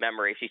her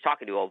memory, if she's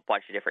talking to a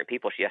bunch of different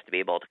people, she has to be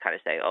able to kind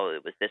of say, oh,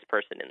 it was this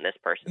person and this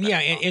person. Yeah,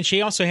 and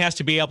she also has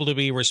to be able to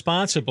be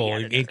responsible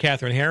in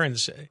Cathern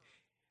Herridge's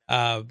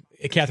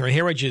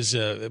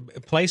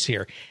place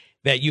here,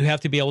 that you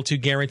have to be able to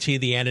guarantee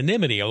the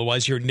anonymity.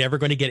 Otherwise, you're never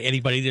going to get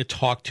anybody to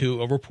talk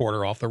to a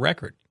reporter off the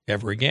record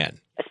ever again.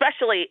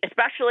 Especially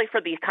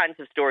for these kinds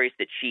of stories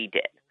that she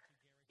did.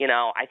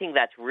 I think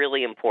that's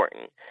really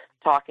important.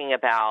 Talking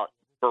about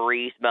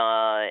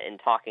Burisma and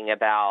talking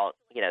about,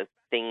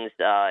 things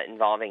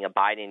involving a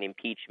Biden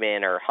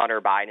impeachment or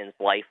Hunter Biden's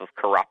life of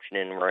corruption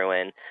and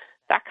ruin,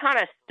 that kind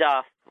of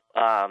stuff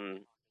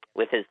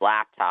with his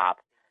laptop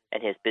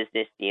and his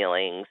business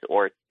dealings,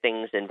 or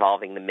things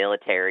involving the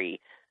military,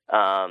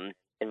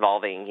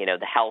 involving,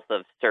 the health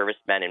of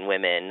servicemen and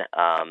women,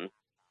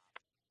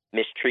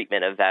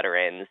 mistreatment of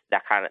veterans,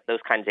 those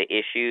kinds of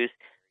issues.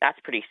 That's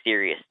pretty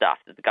serious stuff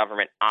that the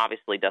government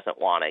obviously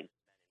doesn't want to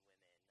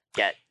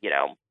get,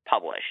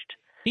 published.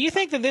 Do you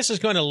think that this is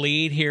going to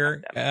lead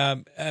here,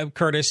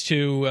 Curtis,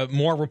 to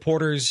more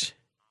reporters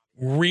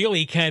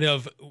really kind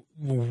of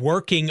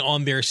working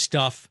on their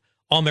stuff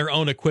on their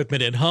own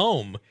equipment at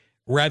home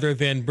rather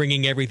than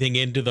bringing everything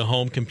into the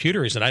home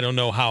computers? And I don't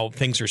know how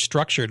things are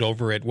structured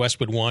over at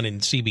Westwood One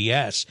and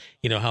CBS,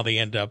 how they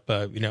end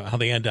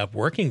up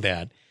working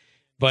that.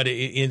 But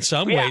in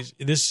some ways,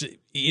 this,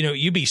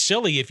 you'd be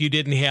silly if you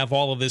didn't have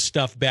all of this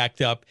stuff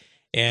backed up,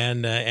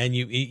 and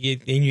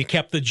you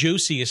kept the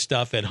juiciest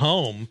stuff at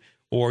home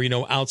or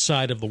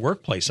outside of the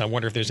workplace. I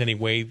wonder if there's any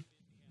way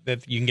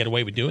that you can get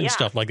away with doing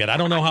stuff like that. I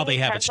don't know how they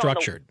have it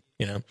structured.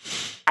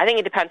 I think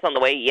it depends on the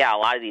way. A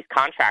lot of these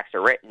contracts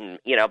are written.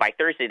 By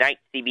Thursday night,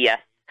 CBS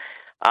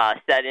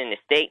said in a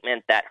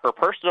statement that her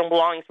personal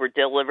belongings were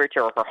delivered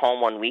to her home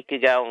 1 week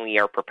ago, and we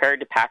are prepared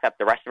to pack up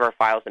the rest of her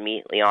files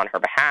immediately on her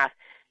behalf.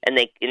 And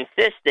they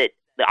insist that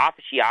the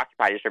office she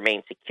occupied has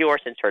remained secure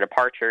since her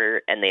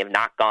departure, and they have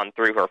not gone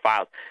through her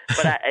files.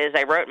 But as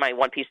I wrote in my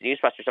one piece of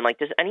Newsbusters, I'm like,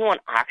 does anyone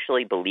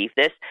actually believe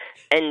this?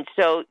 And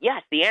so,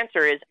 yes, the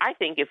answer is, I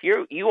think if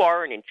you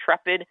are an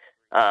intrepid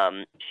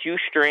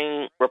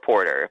shoestring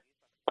reporter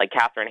like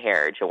Cathern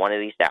Herridge at one of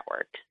these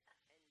networks,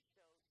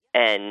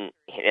 and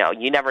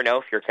you never know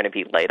if you're going to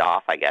be laid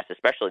off, I guess,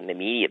 especially in the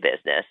media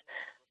business,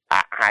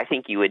 I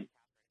think you would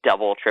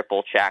double,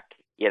 triple check,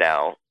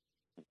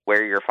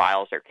 where your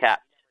files are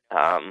kept.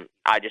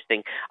 I just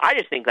think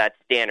that's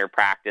standard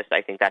practice.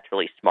 I think that's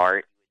really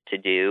smart. to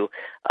do.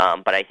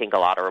 But I think a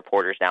lot of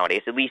reporters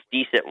nowadays, at least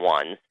decent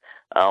ones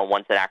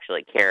that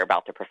actually care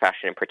about the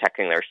profession and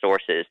protecting their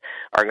sources,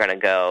 are going to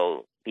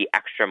go the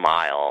extra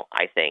mile,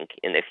 I think,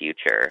 in the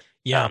future.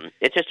 Yeah.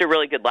 It's just a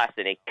really good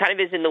lesson. It kind of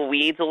is in the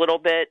weeds a little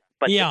bit,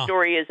 but the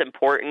story is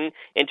important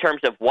in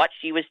terms of what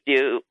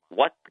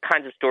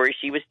kinds of stories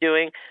she was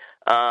doing,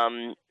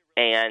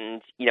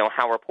 and,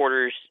 how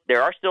reporters,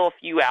 there are still a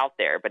few out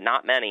there, but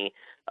not many,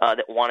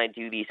 that want to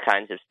do these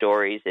kinds of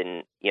stories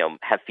and,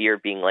 have fear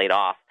of being laid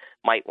off,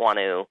 might want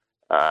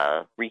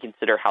to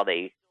reconsider how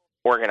they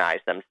organize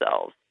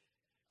themselves.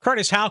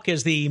 Curtis Houck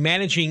is the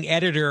managing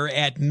editor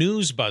at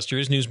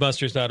Newsbusters,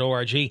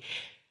 newsbusters.org.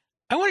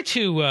 I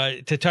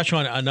wanted to touch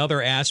on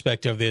another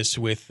aspect of this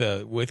with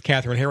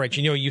Cathern Herridge.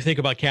 You think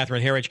about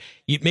Cathern Herridge.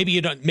 Maybe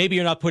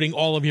you're not putting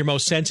all of your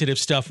most sensitive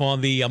stuff on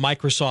the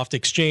Microsoft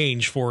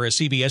Exchange for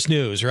CBS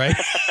News, right?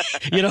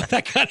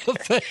 That kind of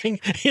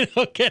thing.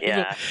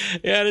 Yeah.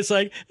 And it's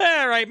like,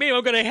 all right, maybe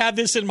I'm going to have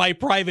this in my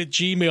private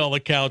Gmail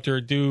account, or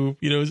do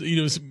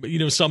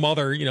some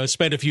other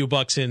spend a few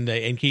bucks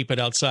and keep it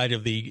outside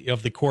of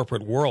the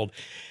corporate world.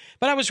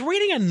 But I was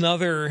reading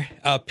another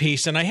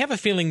piece, and I have a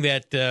feeling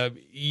that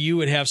you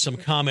would have some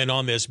comment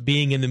on this,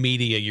 being in the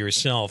media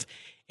yourself.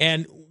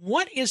 And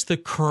what is the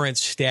current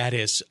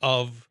status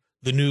of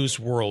the news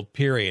world,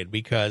 period?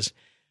 Because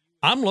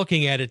I'm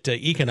looking at it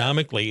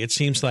economically. It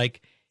seems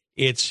like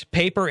it's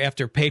paper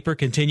after paper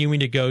continuing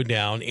to go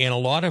down, and a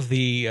lot of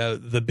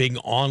the big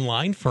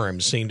online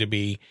firms seem to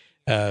be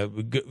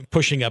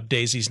pushing up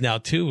daisies now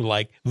too,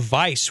 like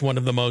Vice, one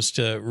of the most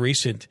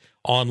recent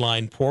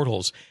online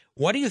portals.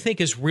 What do you think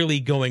is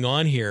really going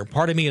on here?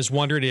 Part of me has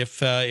wondered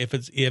if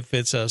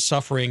it's a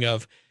suffering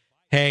of,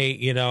 hey,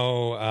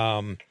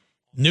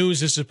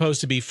 news is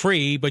supposed to be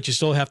free, but you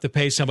still have to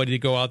pay somebody to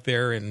go out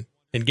there and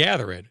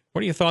gather it.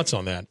 What are your thoughts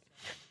on that?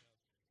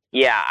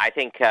 Yeah, I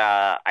think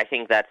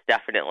that's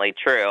definitely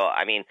true.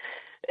 I mean,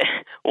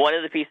 one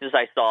of the pieces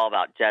I saw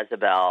about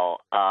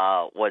Jezebel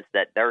was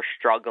that they're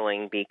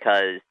struggling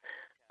because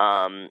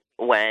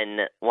when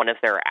one of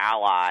their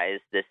allies,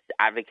 this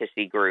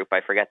advocacy group,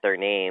 I forget their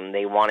name,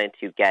 they wanted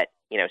to get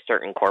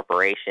certain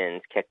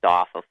corporations kicked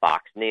off of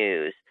Fox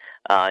News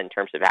in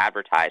terms of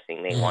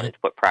advertising. They wanted to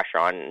put pressure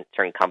on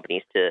certain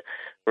companies to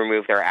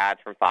remove their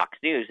ads from Fox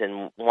News,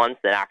 and ones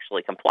that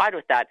actually complied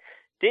with that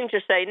didn't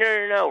just say,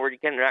 no, we're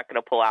not going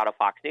to pull out of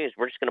Fox News.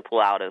 We're just going to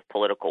pull out of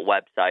political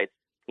websites,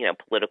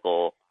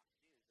 political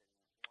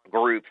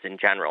groups in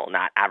general,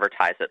 not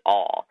advertise at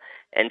all.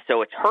 And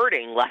so it's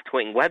hurting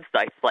left-wing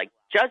websites like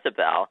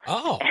Jezebel.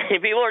 Oh.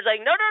 And people are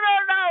saying, no,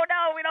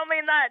 we don't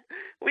mean that.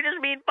 We just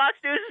mean Fox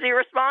News is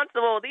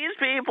irresponsible. These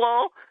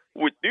people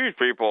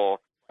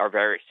are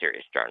very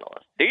serious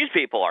journalists. These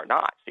people are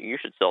not, so you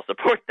should still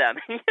support them.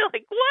 And you're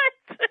like,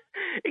 what?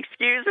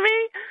 Excuse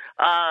me?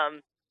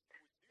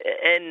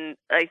 And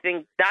I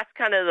think that's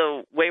kind of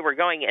the way we're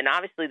going. And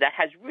obviously that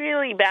has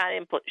really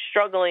bad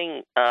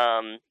struggling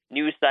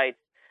news sites.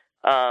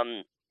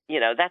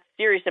 That's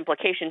serious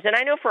implications. And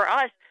I know for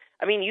us,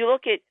 I mean, you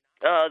look at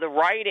the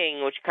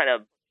writing, which kind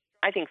of,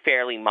 I think,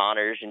 fairly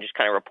monitors and just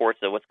kind of reports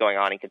of what's going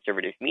on in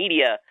conservative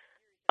media,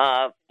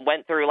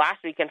 went through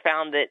last week and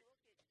found that,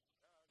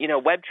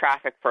 web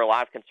traffic for a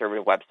lot of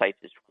conservative websites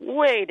is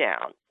way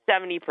down,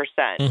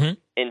 70%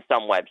 in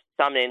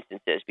some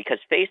instances, because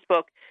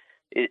Facebook,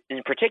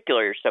 in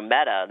particular, so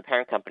Meta, the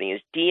parent company,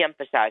 is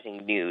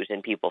de-emphasizing news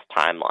in people's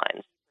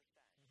timelines.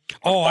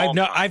 Oh,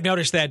 I've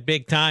noticed that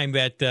big time.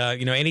 That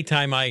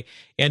anytime I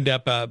end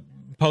up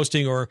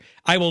posting, or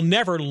I will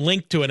never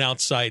link to an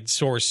outside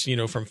source,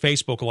 from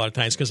Facebook a lot of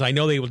times, because I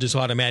know they will just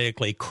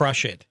automatically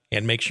crush it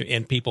and make sure,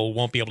 and people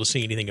won't be able to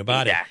see anything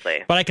about it.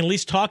 But I can at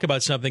least talk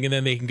about something, and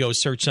then they can go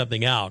search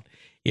something out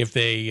if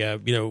they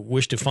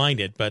wish to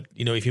find it. But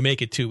if you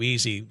make it too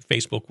easy,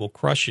 Facebook will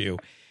crush you.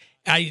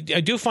 I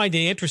do find it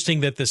interesting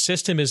that the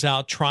system is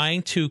out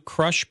trying to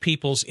crush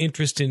people's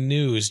interest in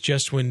news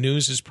just when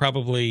news is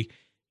probably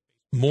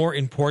more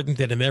important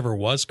than it ever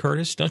was,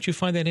 Curtis. Don't you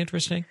find that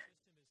interesting?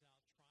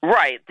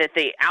 Right, that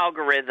the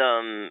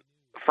algorithm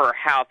for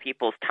how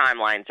people's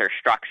timelines are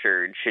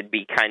structured should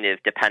be kind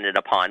of dependent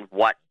upon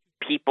what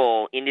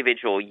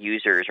individual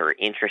users are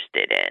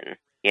interested in.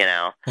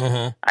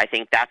 I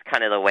think that's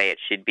kind of the way it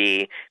should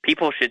be.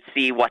 People should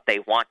see what they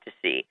want to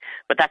see.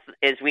 But that's,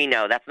 as we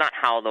know, that's not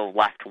how the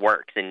left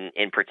works in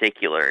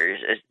particular.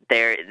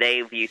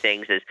 They view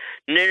things as,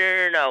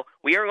 no,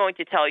 we are going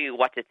to tell you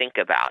what to think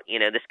about.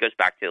 This goes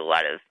back to a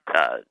lot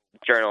of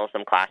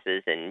journalism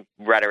classes and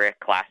rhetoric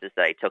classes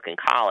that I took in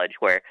college,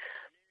 where,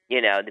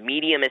 the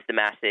medium is the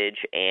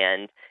message,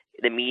 and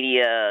the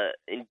media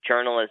in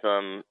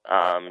journalism,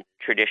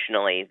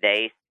 traditionally,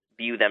 they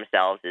view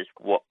themselves as,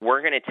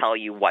 we're going to tell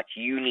you what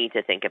you need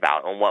to think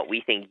about and what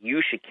we think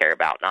you should care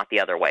about, not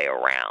the other way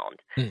around.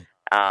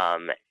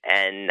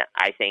 And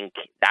I think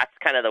that's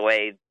kind of the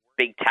way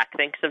big tech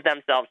thinks of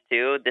themselves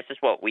too. This is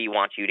what we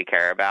want you to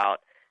care about.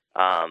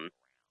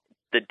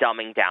 The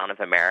dumbing down of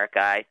America,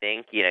 I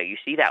think. You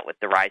see that with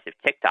the rise of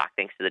TikTok,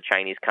 thanks to the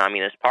Chinese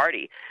Communist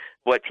Party.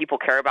 What people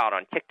care about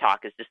on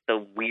TikTok is just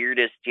the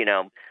weirdest,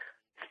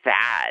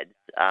 fads,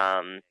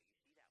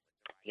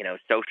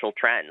 social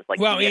trends. Like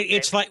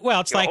it's like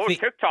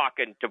TikTok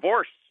and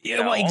divorce.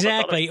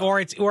 Exactly. Or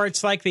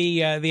it's like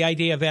the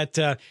idea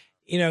that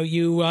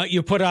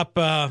you put up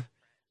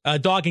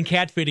dog and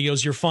cat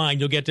videos, you're fine.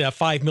 You'll get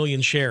 5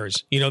 million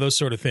shares. Those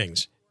sort of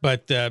things.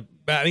 But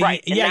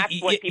right, and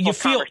that's what people's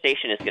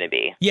conversation is going to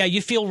be. Yeah,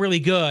 you feel really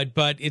good,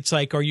 but it's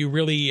like, are you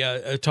really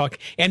talking?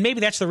 And maybe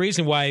that's the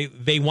reason why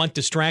they want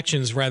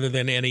distractions rather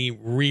than any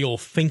real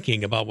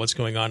thinking about what's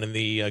going on in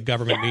the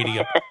government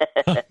media.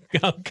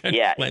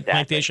 Yeah,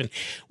 plantation.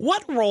 Exactly.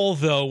 What role,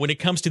 though, when it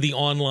comes to the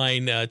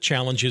online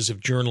challenges of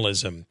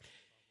journalism,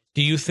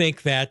 do you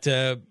think that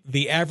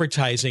the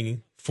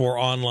advertising for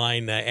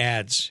online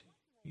ads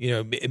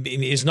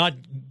is not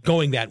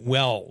going that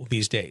well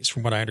these days,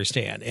 from what I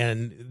understand,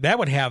 and that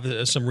would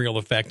have some real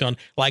effect on,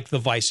 like, the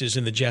Vices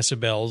and the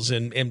Jezebels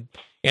and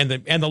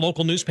the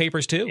local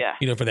newspapers too.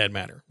 Yeah. For that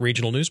matter,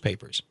 regional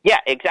newspapers. Yeah,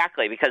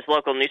 exactly. Because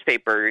local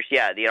newspapers,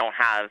 they don't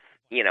have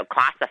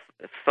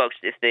folks,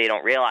 if they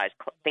don't realize,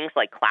 things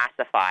like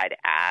classified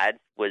ads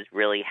was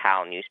really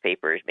how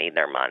newspapers made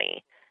their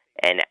money.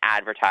 And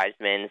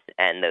advertisements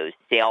and those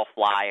sale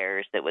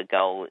flyers that would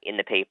go in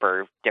the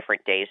paper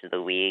different days of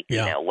the week,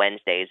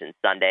 Wednesdays and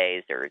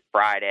Sundays or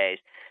Fridays,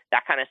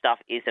 that kind of stuff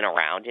isn't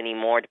around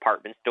anymore.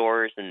 Department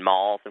stores and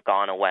malls have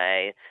gone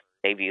away.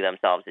 They view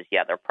themselves as,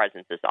 their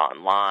presence is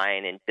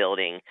online and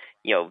building,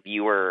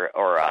 viewer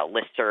or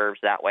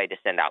listservs that way to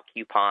send out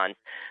coupons.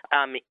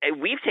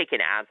 We've taken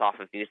ads off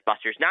of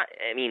Newsbusters.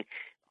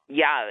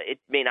 It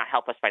may not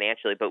help us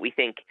financially, but we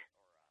think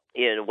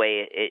in a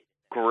way it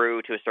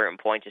grew to a certain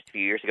point just a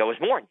few years ago was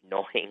more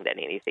annoying than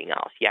anything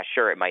else. Yeah,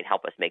 sure, it might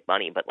help us make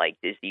money, but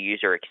is the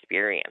user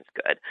experience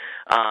good?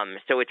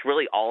 So it's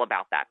really all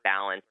about that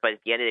balance. But at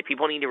the end of the day,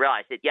 people need to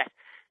realize that, yes,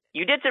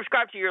 you did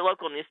subscribe to your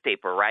local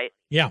newspaper, right?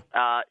 Yeah.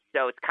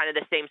 So it's kind of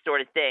the same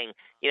sort of thing.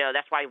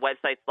 That's why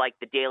websites like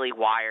the Daily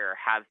Wire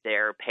have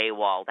their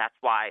paywall. That's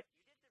why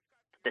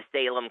the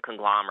Salem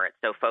conglomerate,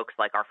 so folks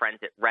like our friends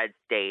at Red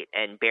State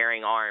and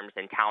Bearing Arms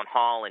and Town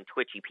Hall and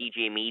Twitchy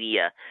PG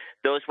Media,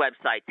 those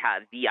websites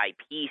have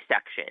VIP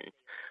sections.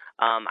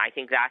 I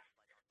think that's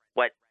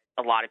what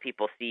a lot of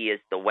people see as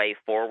the way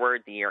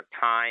forward. The New York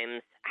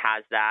Times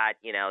has that.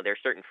 There's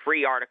certain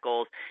free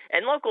articles,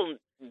 and local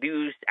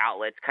news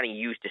outlets kind of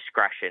use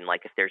discretion.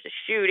 Like if there's a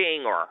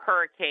shooting or a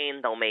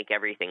hurricane, they'll make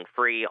everything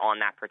free on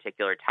that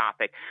particular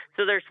topic.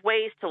 So there's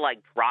ways to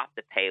drop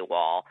the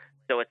paywall.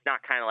 So it's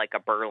not kind of like a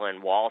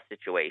Berlin Wall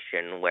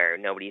situation where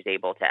nobody's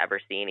able to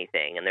ever see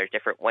anything. And there's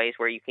different ways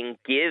where you can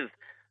give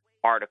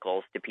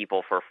articles to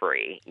people for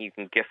free. You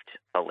can gift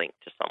a link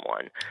to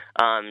someone.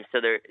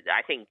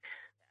 I think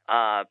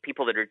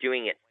people that are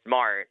doing it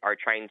smart are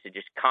trying to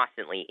just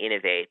constantly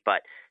innovate,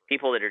 but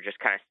people that are just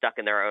kind of stuck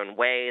in their own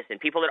ways and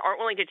people that aren't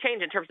willing to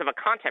change in terms of a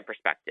content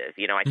perspective.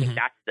 I think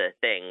that's the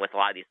thing with a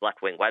lot of these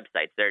left-wing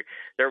websites.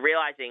 They're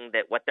realizing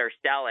that what they're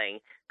selling,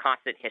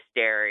 constant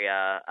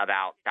hysteria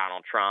about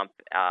Donald Trump,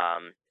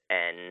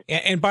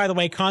 and by the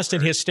way,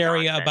 constant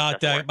hysteria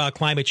about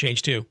climate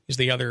change too is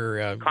the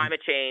other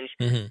climate change.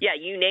 Mm-hmm. Yeah,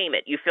 you name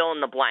it, you fill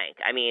in the blank.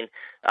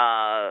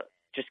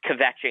 Just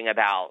kvetching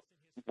about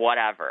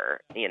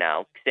whatever,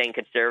 saying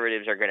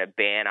conservatives are going to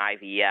ban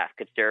IVF,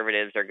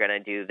 conservatives are going to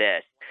do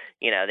this.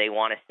 They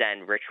want to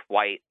send rich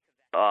white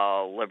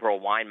liberal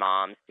wine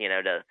moms,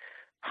 to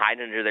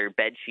hide under their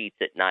bed sheets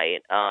at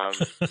night.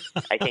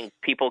 I think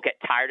people get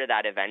tired of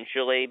that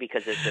eventually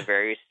because it's a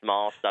very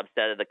small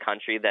subset of the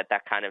country that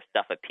kind of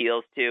stuff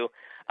appeals to.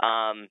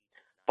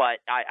 But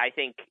I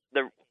think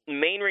the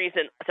main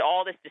reason to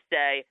all this to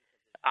say,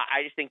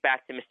 I just think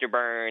back to Mr.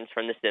 Burns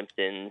from The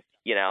Simpsons,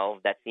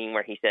 that scene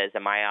where he says,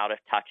 "Am I out of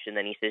touch?" And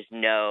then he says,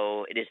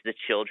 "No, it is the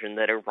children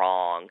that are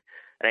wrong."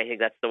 And I think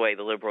that's the way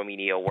the liberal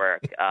media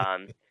work.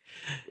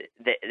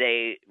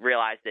 They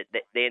realize that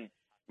they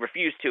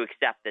refuse to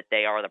accept that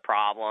they are the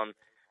problem.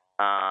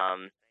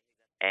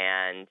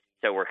 And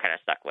so we're kind of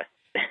stuck with.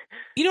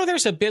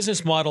 There's a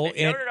business model.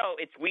 No,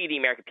 it's we, the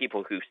American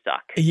people, who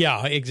suck.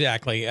 Yeah,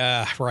 exactly.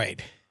 Right.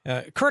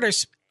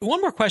 Curtis, one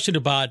more question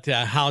about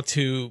how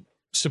to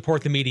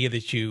support the media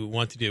that you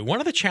want to do.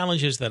 One of the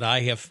challenges that I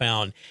have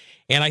found,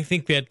 and I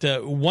think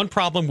that one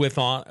problem with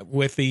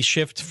the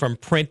shift from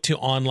print to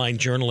online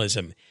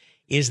journalism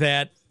is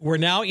that we're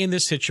now in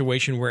this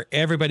situation where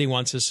everybody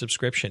wants a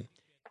subscription.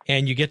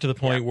 And you get to the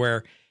point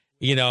where,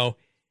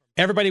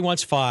 everybody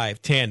wants $5,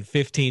 $10,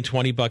 $15,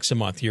 $20 a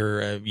month.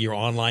 Your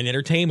online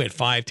entertainment,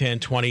 $5, $10,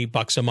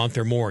 $20 a month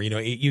or more.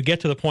 You get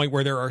to the point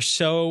where there are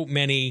so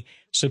many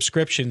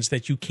subscriptions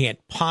that you can't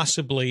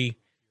possibly,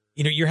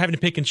 you're having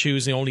to pick and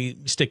choose and only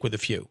stick with a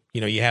few.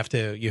 You have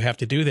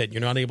to do that.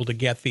 You're not able to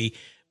get the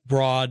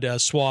broad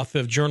swath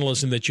of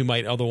journalism that you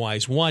might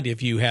otherwise want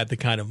if you had the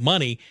kind of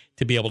money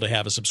to be able to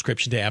have a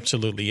subscription to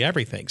absolutely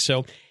everything.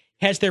 So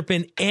has there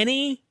been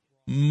any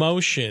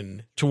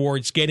motion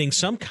towards getting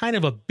some kind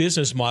of a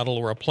business model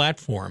or a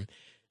platform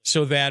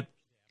so that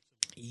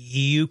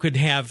you could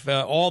have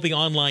all the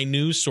online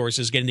news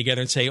sources getting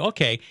together and say,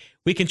 okay,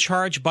 we can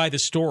charge by the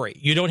story.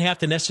 You don't have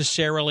to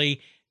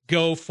necessarily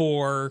go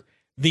for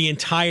the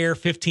entire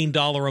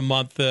 $15 a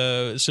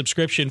month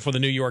subscription for the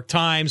New York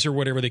Times or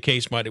whatever the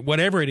case might be,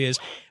 whatever it is.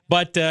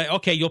 But,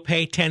 okay, you'll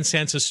pay 10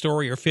 cents a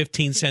story or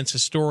 15 cents a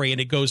story, and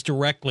it goes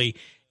directly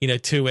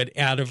to it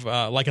out of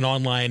like an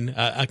online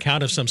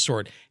account of some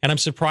sort. And I'm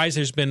surprised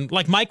there's been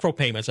like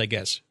micropayments, I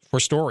guess, for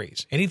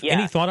stories. Any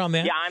thought on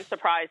that? Yeah, I'm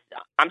surprised.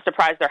 I'm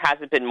surprised there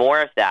hasn't been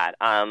more of that.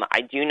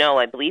 I do know.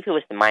 I believe it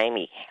was the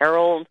Miami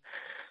Herald.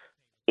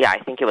 Yeah,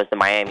 I think it was the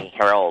Miami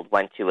Herald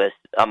went to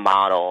a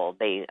model.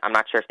 I'm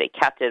not sure if they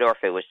kept it or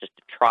if it was just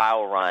a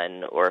trial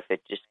run or if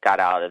it just got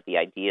out of the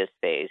ideas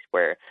phase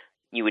where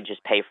you would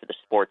just pay for the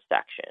sports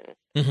section.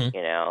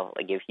 Mm-hmm.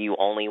 Like if you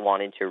only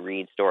wanted to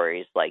read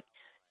stories, like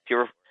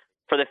for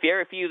the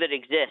very few that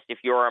exist, if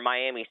you're a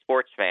Miami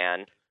sports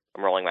fan,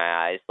 I'm rolling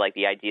my eyes, like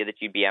the idea that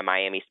you'd be a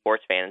Miami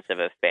sports fan instead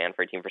of a fan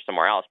for a team for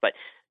somewhere else. But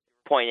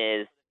point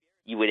is,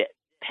 you would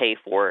pay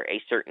for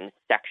a certain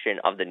section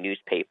of the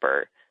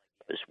newspaper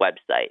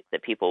website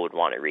that people would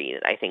want to read.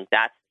 And I think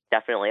that's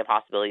definitely a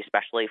possibility,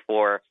 especially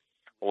for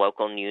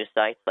local news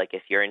sites. Like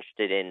if you're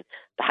interested in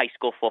the high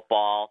school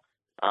football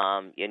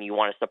and you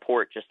want to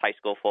support just high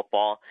school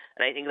football.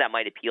 And I think that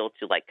might appeal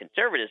to like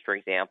conservatives, for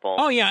example.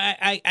 Oh yeah,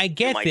 I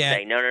get might that.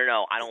 Say,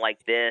 no, I don't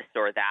like this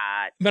or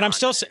that. But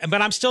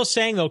I'm still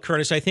saying though,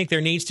 Curtis, I think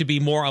there needs to be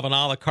more of an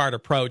a la carte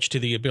approach to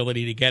the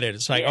ability to get it.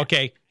 It's like,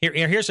 okay,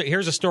 here's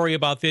a story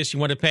about this.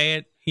 You want to pay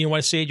it? You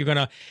want to see it? You're going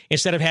to,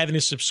 instead of having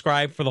to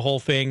subscribe for the whole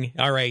thing,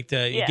 all right,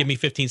 you give me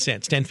 15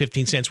 cents, 10,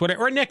 15 cents,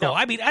 whatever, or a nickel. No.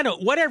 I mean, I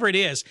don't, whatever it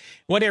is,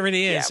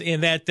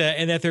 and that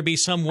there be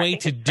some way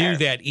to do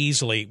that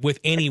easily with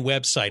any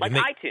website. Like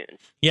iTunes.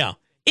 Yeah,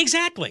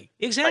 exactly.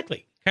 Kind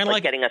of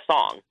like getting a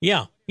song.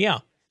 Yeah.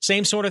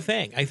 Same sort of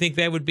thing. I think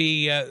that would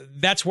be,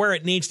 that's where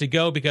it needs to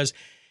go, because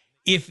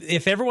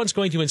if everyone's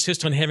going to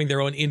insist on having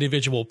their own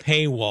individual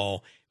paywall,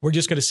 we're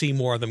just going to see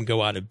more of them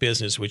go out of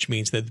business, which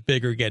means that the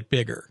bigger get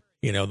bigger.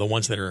 The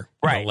ones that are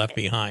left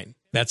behind,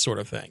 that sort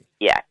of thing.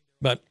 Yeah.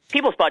 But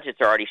people's budgets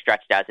are already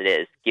stretched as it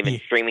is,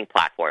 given streaming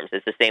platforms.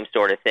 It's the same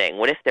sort of thing.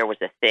 What if there was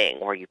a thing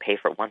where you pay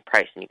for one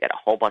price and you get a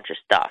whole bunch of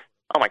stuff?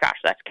 Oh, my gosh,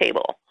 that's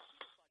cable.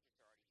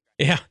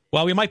 Yeah,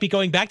 well, we might be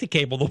going back to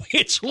cable the way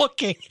it's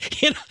looking.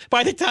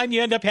 By the time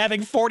you end up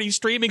having 40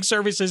 streaming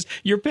services,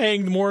 you're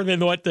paying more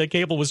than what the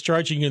cable was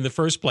charging you in the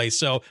first place.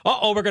 So,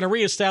 we're going to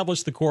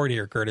reestablish the cord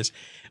here, Curtis.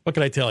 What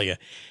can I tell you?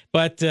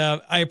 But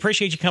I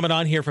appreciate you coming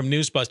on here from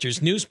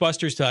Newsbusters,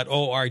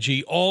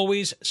 newsbusters.org,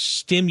 always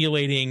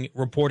stimulating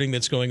reporting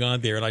that's going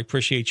on there. And I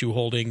appreciate you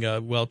holding,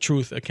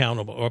 truth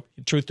accountable, or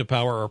truth to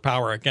power, or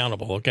power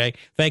accountable, okay?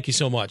 Thank you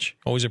so much.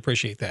 Always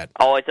appreciate that.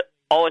 Always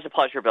a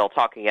pleasure, Bill.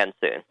 Talk again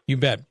soon. You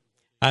bet.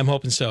 I'm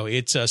hoping so.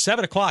 It's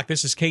 7 o'clock.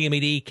 This is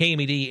KMED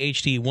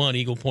HD1,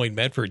 Eagle Point,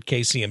 Medford,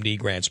 KCMD,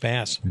 Grants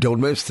Pass.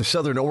 Don't miss the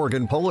Southern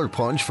Oregon Polar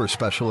Plunge for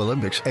Special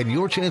Olympics and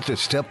your chance to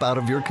step out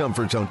of your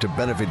comfort zone to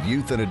benefit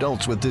youth and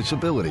adults with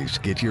disabilities.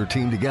 Get your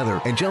team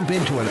together and jump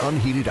into an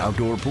unheated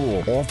outdoor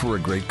pool, all for a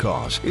great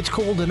cause. It's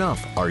cold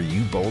enough. Are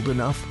you bold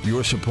enough?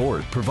 Your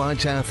support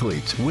provides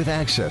athletes with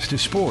access to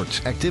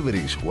sports,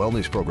 activities,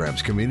 wellness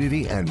programs,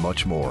 community, and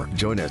much more.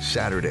 Join us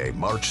Saturday,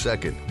 March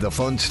 2nd. The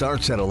fun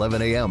starts at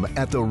 11 a.m.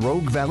 at the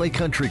Rogue Valley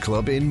Country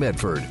Club in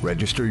Medford.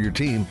 Register your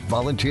team,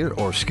 volunteer,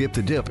 or skip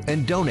the dip,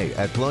 and donate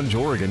at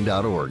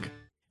plungeoregon.org.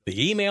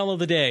 The email of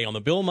the day on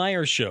the Bill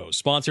Myers Show,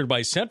 sponsored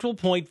by Central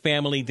Point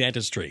Family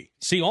Dentistry.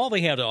 See all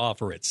they have to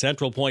offer at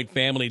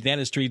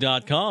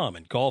centralpointfamilydentistry.com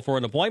and call for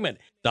an appointment.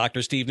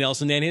 Dr. Steve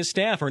Nelson and his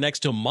staff are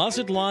next to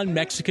Mazatlan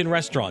Mexican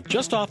Restaurant,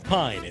 just off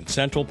Pine in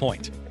Central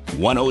Point.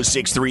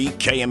 106.3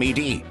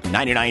 KMED,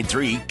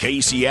 99.3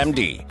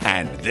 KCMD,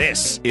 and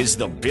this is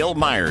the Bill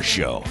Myers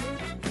Show.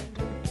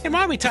 And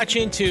while we touch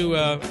into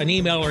an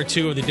email or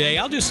two of the day,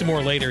 I'll do some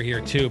more later here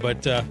too,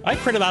 but I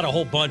printed out a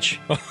whole bunch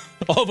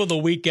over the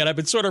weekend. I've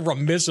been sort of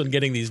remiss on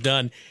getting these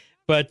done.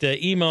 But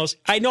emails,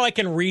 I know I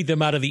can read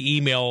them out of the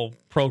email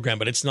program,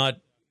 but it's not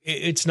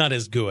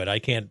as good. I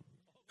can't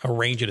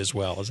arrange it as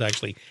well as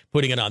actually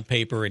putting it on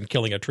paper and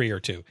killing a tree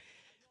or two.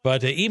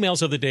 But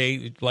emails of the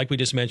day, like we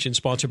just mentioned,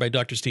 sponsored by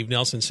Dr. Steve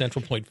Nelson,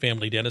 Central Point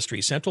Family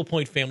Dentistry,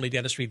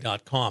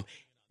 centralpointfamilydentistry.com.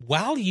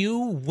 While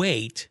you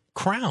wait,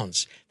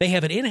 crowns. They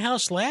have an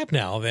in-house lab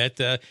now that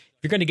if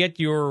you're going to get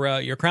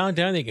your crown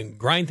done, they can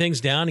grind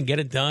things down and get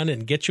it done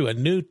and get you a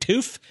new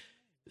tooth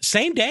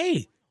same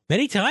day.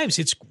 Many times.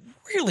 It's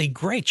really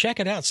great. Check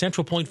it out,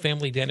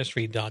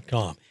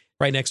 centralpointfamilydentistry.com,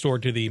 right next door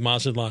to the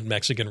Mazatlan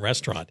Mexican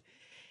Restaurant.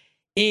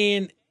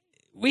 And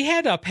we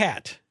had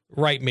Pat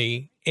write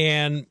me,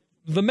 and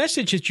the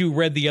message that you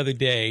read the other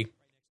day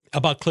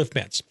about Cliff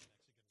Bentz,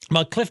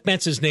 about Cliff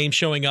Bentz's name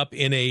showing up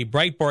in a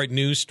Breitbart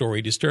news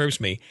story disturbs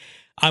me.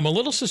 I'm a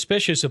little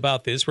suspicious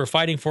about this. We're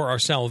fighting for our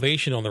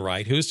salvation on the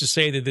right. Who's to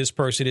say that this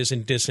person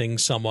isn't dissing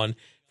someone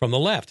from the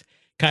left?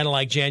 Kind of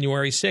like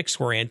January 6th,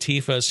 where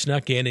Antifa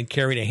snuck in and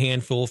carried a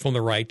handful from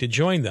the right to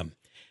join them.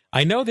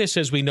 I know this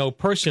as we know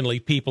personally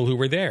people who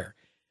were there.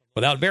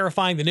 Without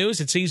verifying the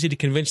news, it's easy to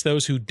convince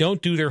those who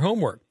don't do their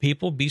homework.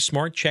 People, be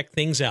smart, check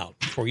things out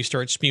before you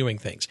start spewing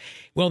things.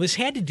 Well, this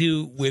had to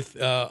do with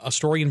a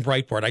story in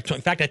Breitbart.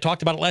 In fact, I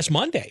talked about it last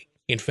Monday,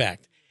 in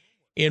fact.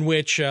 in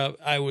which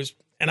I was,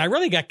 and I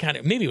really got kind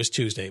of, maybe it was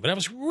Tuesday, but I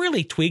was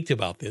really tweaked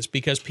about this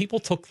because people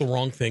took the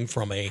wrong thing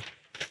from a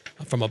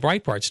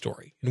Breitbart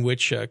story in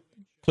which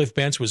Cliff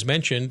Bentz was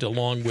mentioned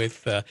along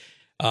with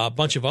a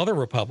bunch of other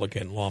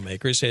Republican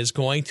lawmakers as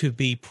going to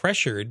be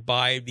pressured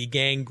by the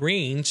Gang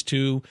Greens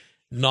to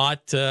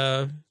not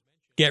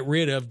get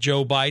rid of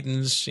Joe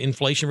Biden's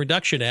Inflation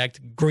Reduction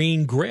Act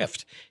green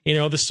grift. You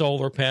know, the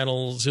solar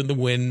panels and the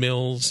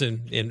windmills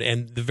and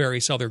the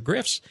various other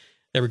grifts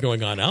that were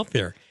going on out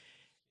there.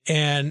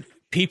 And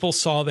people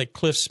saw that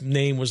Cliff's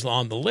name was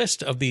on the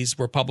list of these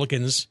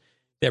Republicans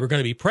that were going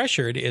to be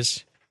pressured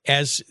as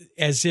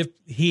if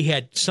he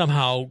had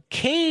somehow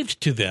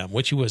caved to them,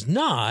 which he was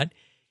not.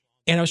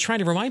 And I was trying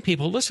to remind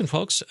people, listen,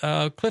 folks,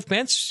 Cliff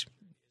Bentz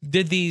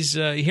did these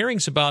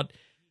hearings about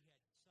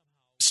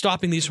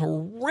stopping these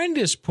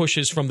horrendous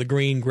pushes from the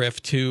green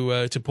grift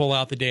to pull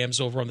out the dams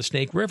over on the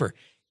Snake River.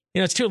 You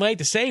know, it's too late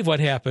to save what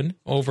happened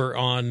over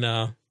on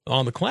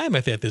the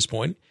Klamath at this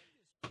point.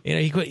 You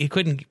know, he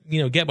couldn't,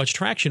 get much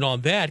traction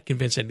on that,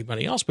 convince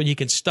anybody else, but you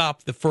can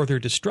stop the further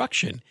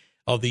destruction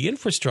of the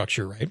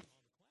infrastructure, right?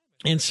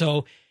 And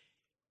so,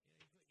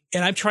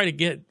 and I'm trying to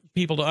get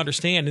people to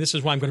understand, and this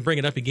is why I'm going to bring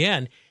it up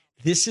again,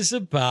 this is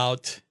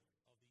about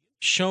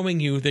showing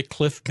you that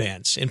Cliff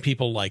Bentz and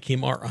people like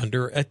him are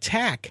under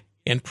attack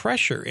and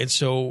pressure. And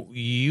so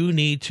you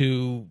need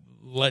to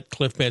let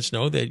Cliff Bentz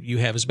know that you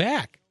have his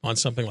back on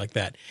something like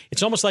that.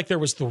 It's almost like there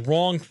was the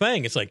wrong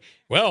thing. It's like,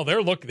 well,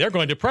 they're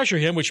going to pressure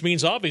him, which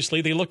means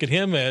obviously they look at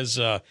him as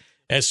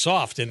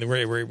soft and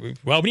we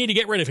need to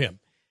get rid of him.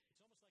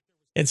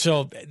 And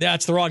so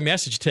that's the wrong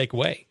message to take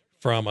away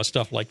from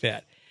stuff like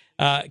that.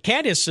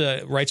 Candace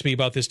writes me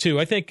about this too.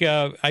 I think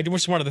I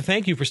just wanted to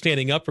thank you for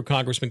standing up for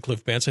Congressman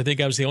Cliff Bentz. I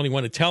think I was the only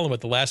one to tell him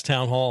at the last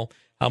town hall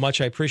how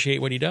much I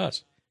appreciate what he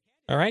does.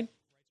 All right?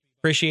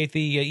 Appreciate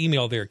the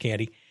email there,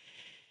 Candy.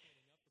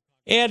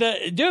 And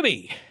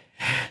Doobie,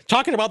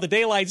 talking about the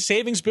daylight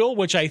savings bill,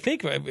 which I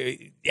think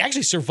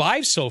actually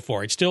survives so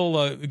far. It's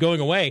still going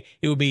away.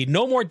 It would be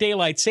no more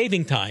daylight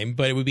saving time,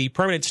 but it would be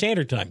permanent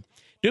standard time.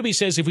 Doobie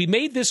says if we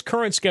made this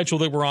current schedule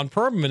that we're on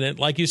permanent,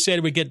 like you said,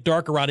 it would get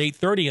dark around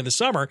 8:30 in the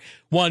summer.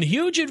 One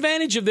huge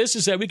advantage of this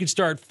is that we could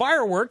start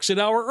fireworks an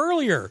hour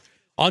earlier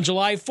on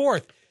July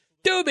 4th.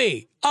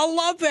 Doobie, I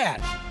love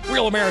that.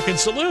 Real American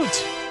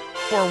salute.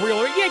 Or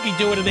real, yeah, you can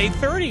do it at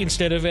 8:30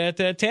 instead of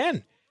at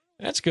 10.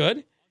 That's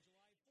good.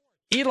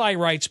 Eli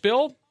writes,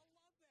 Bill,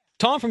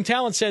 Tom from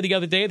Talent said the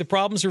other day the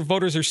problems are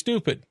voters are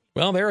stupid.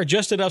 Well, there are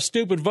just enough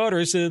stupid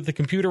voters that the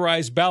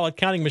computerized ballot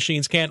counting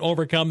machines can't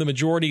overcome the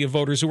majority of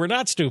voters who are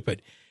not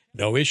stupid.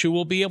 No issue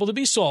will be able to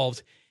be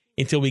solved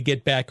until we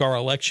get back our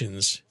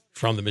elections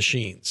from the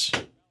machines.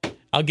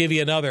 I'll give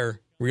you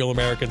another real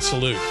American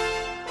salute.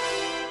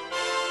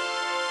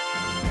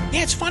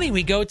 Yeah, it's funny.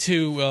 We go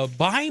to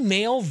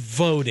by-mail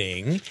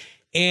voting,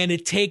 and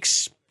it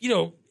takes,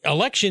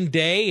 Election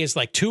day is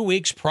like 2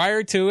 weeks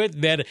prior to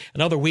it, then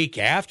another week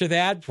after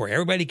that where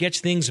everybody gets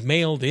things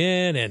mailed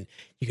in, and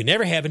you can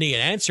never have any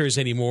answers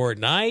anymore at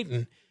night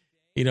and,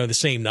 the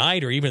same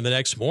night or even the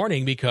next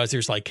morning because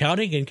there's like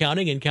counting and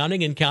counting and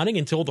counting and counting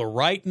until the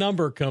right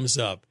number comes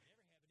up.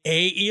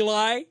 Hey,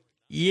 Eli?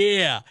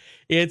 Yeah,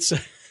 it's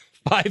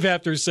 5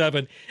 after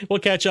 7. We'll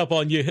catch up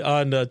on you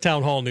on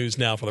Town Hall News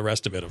now for the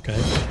rest of it,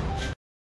 okay?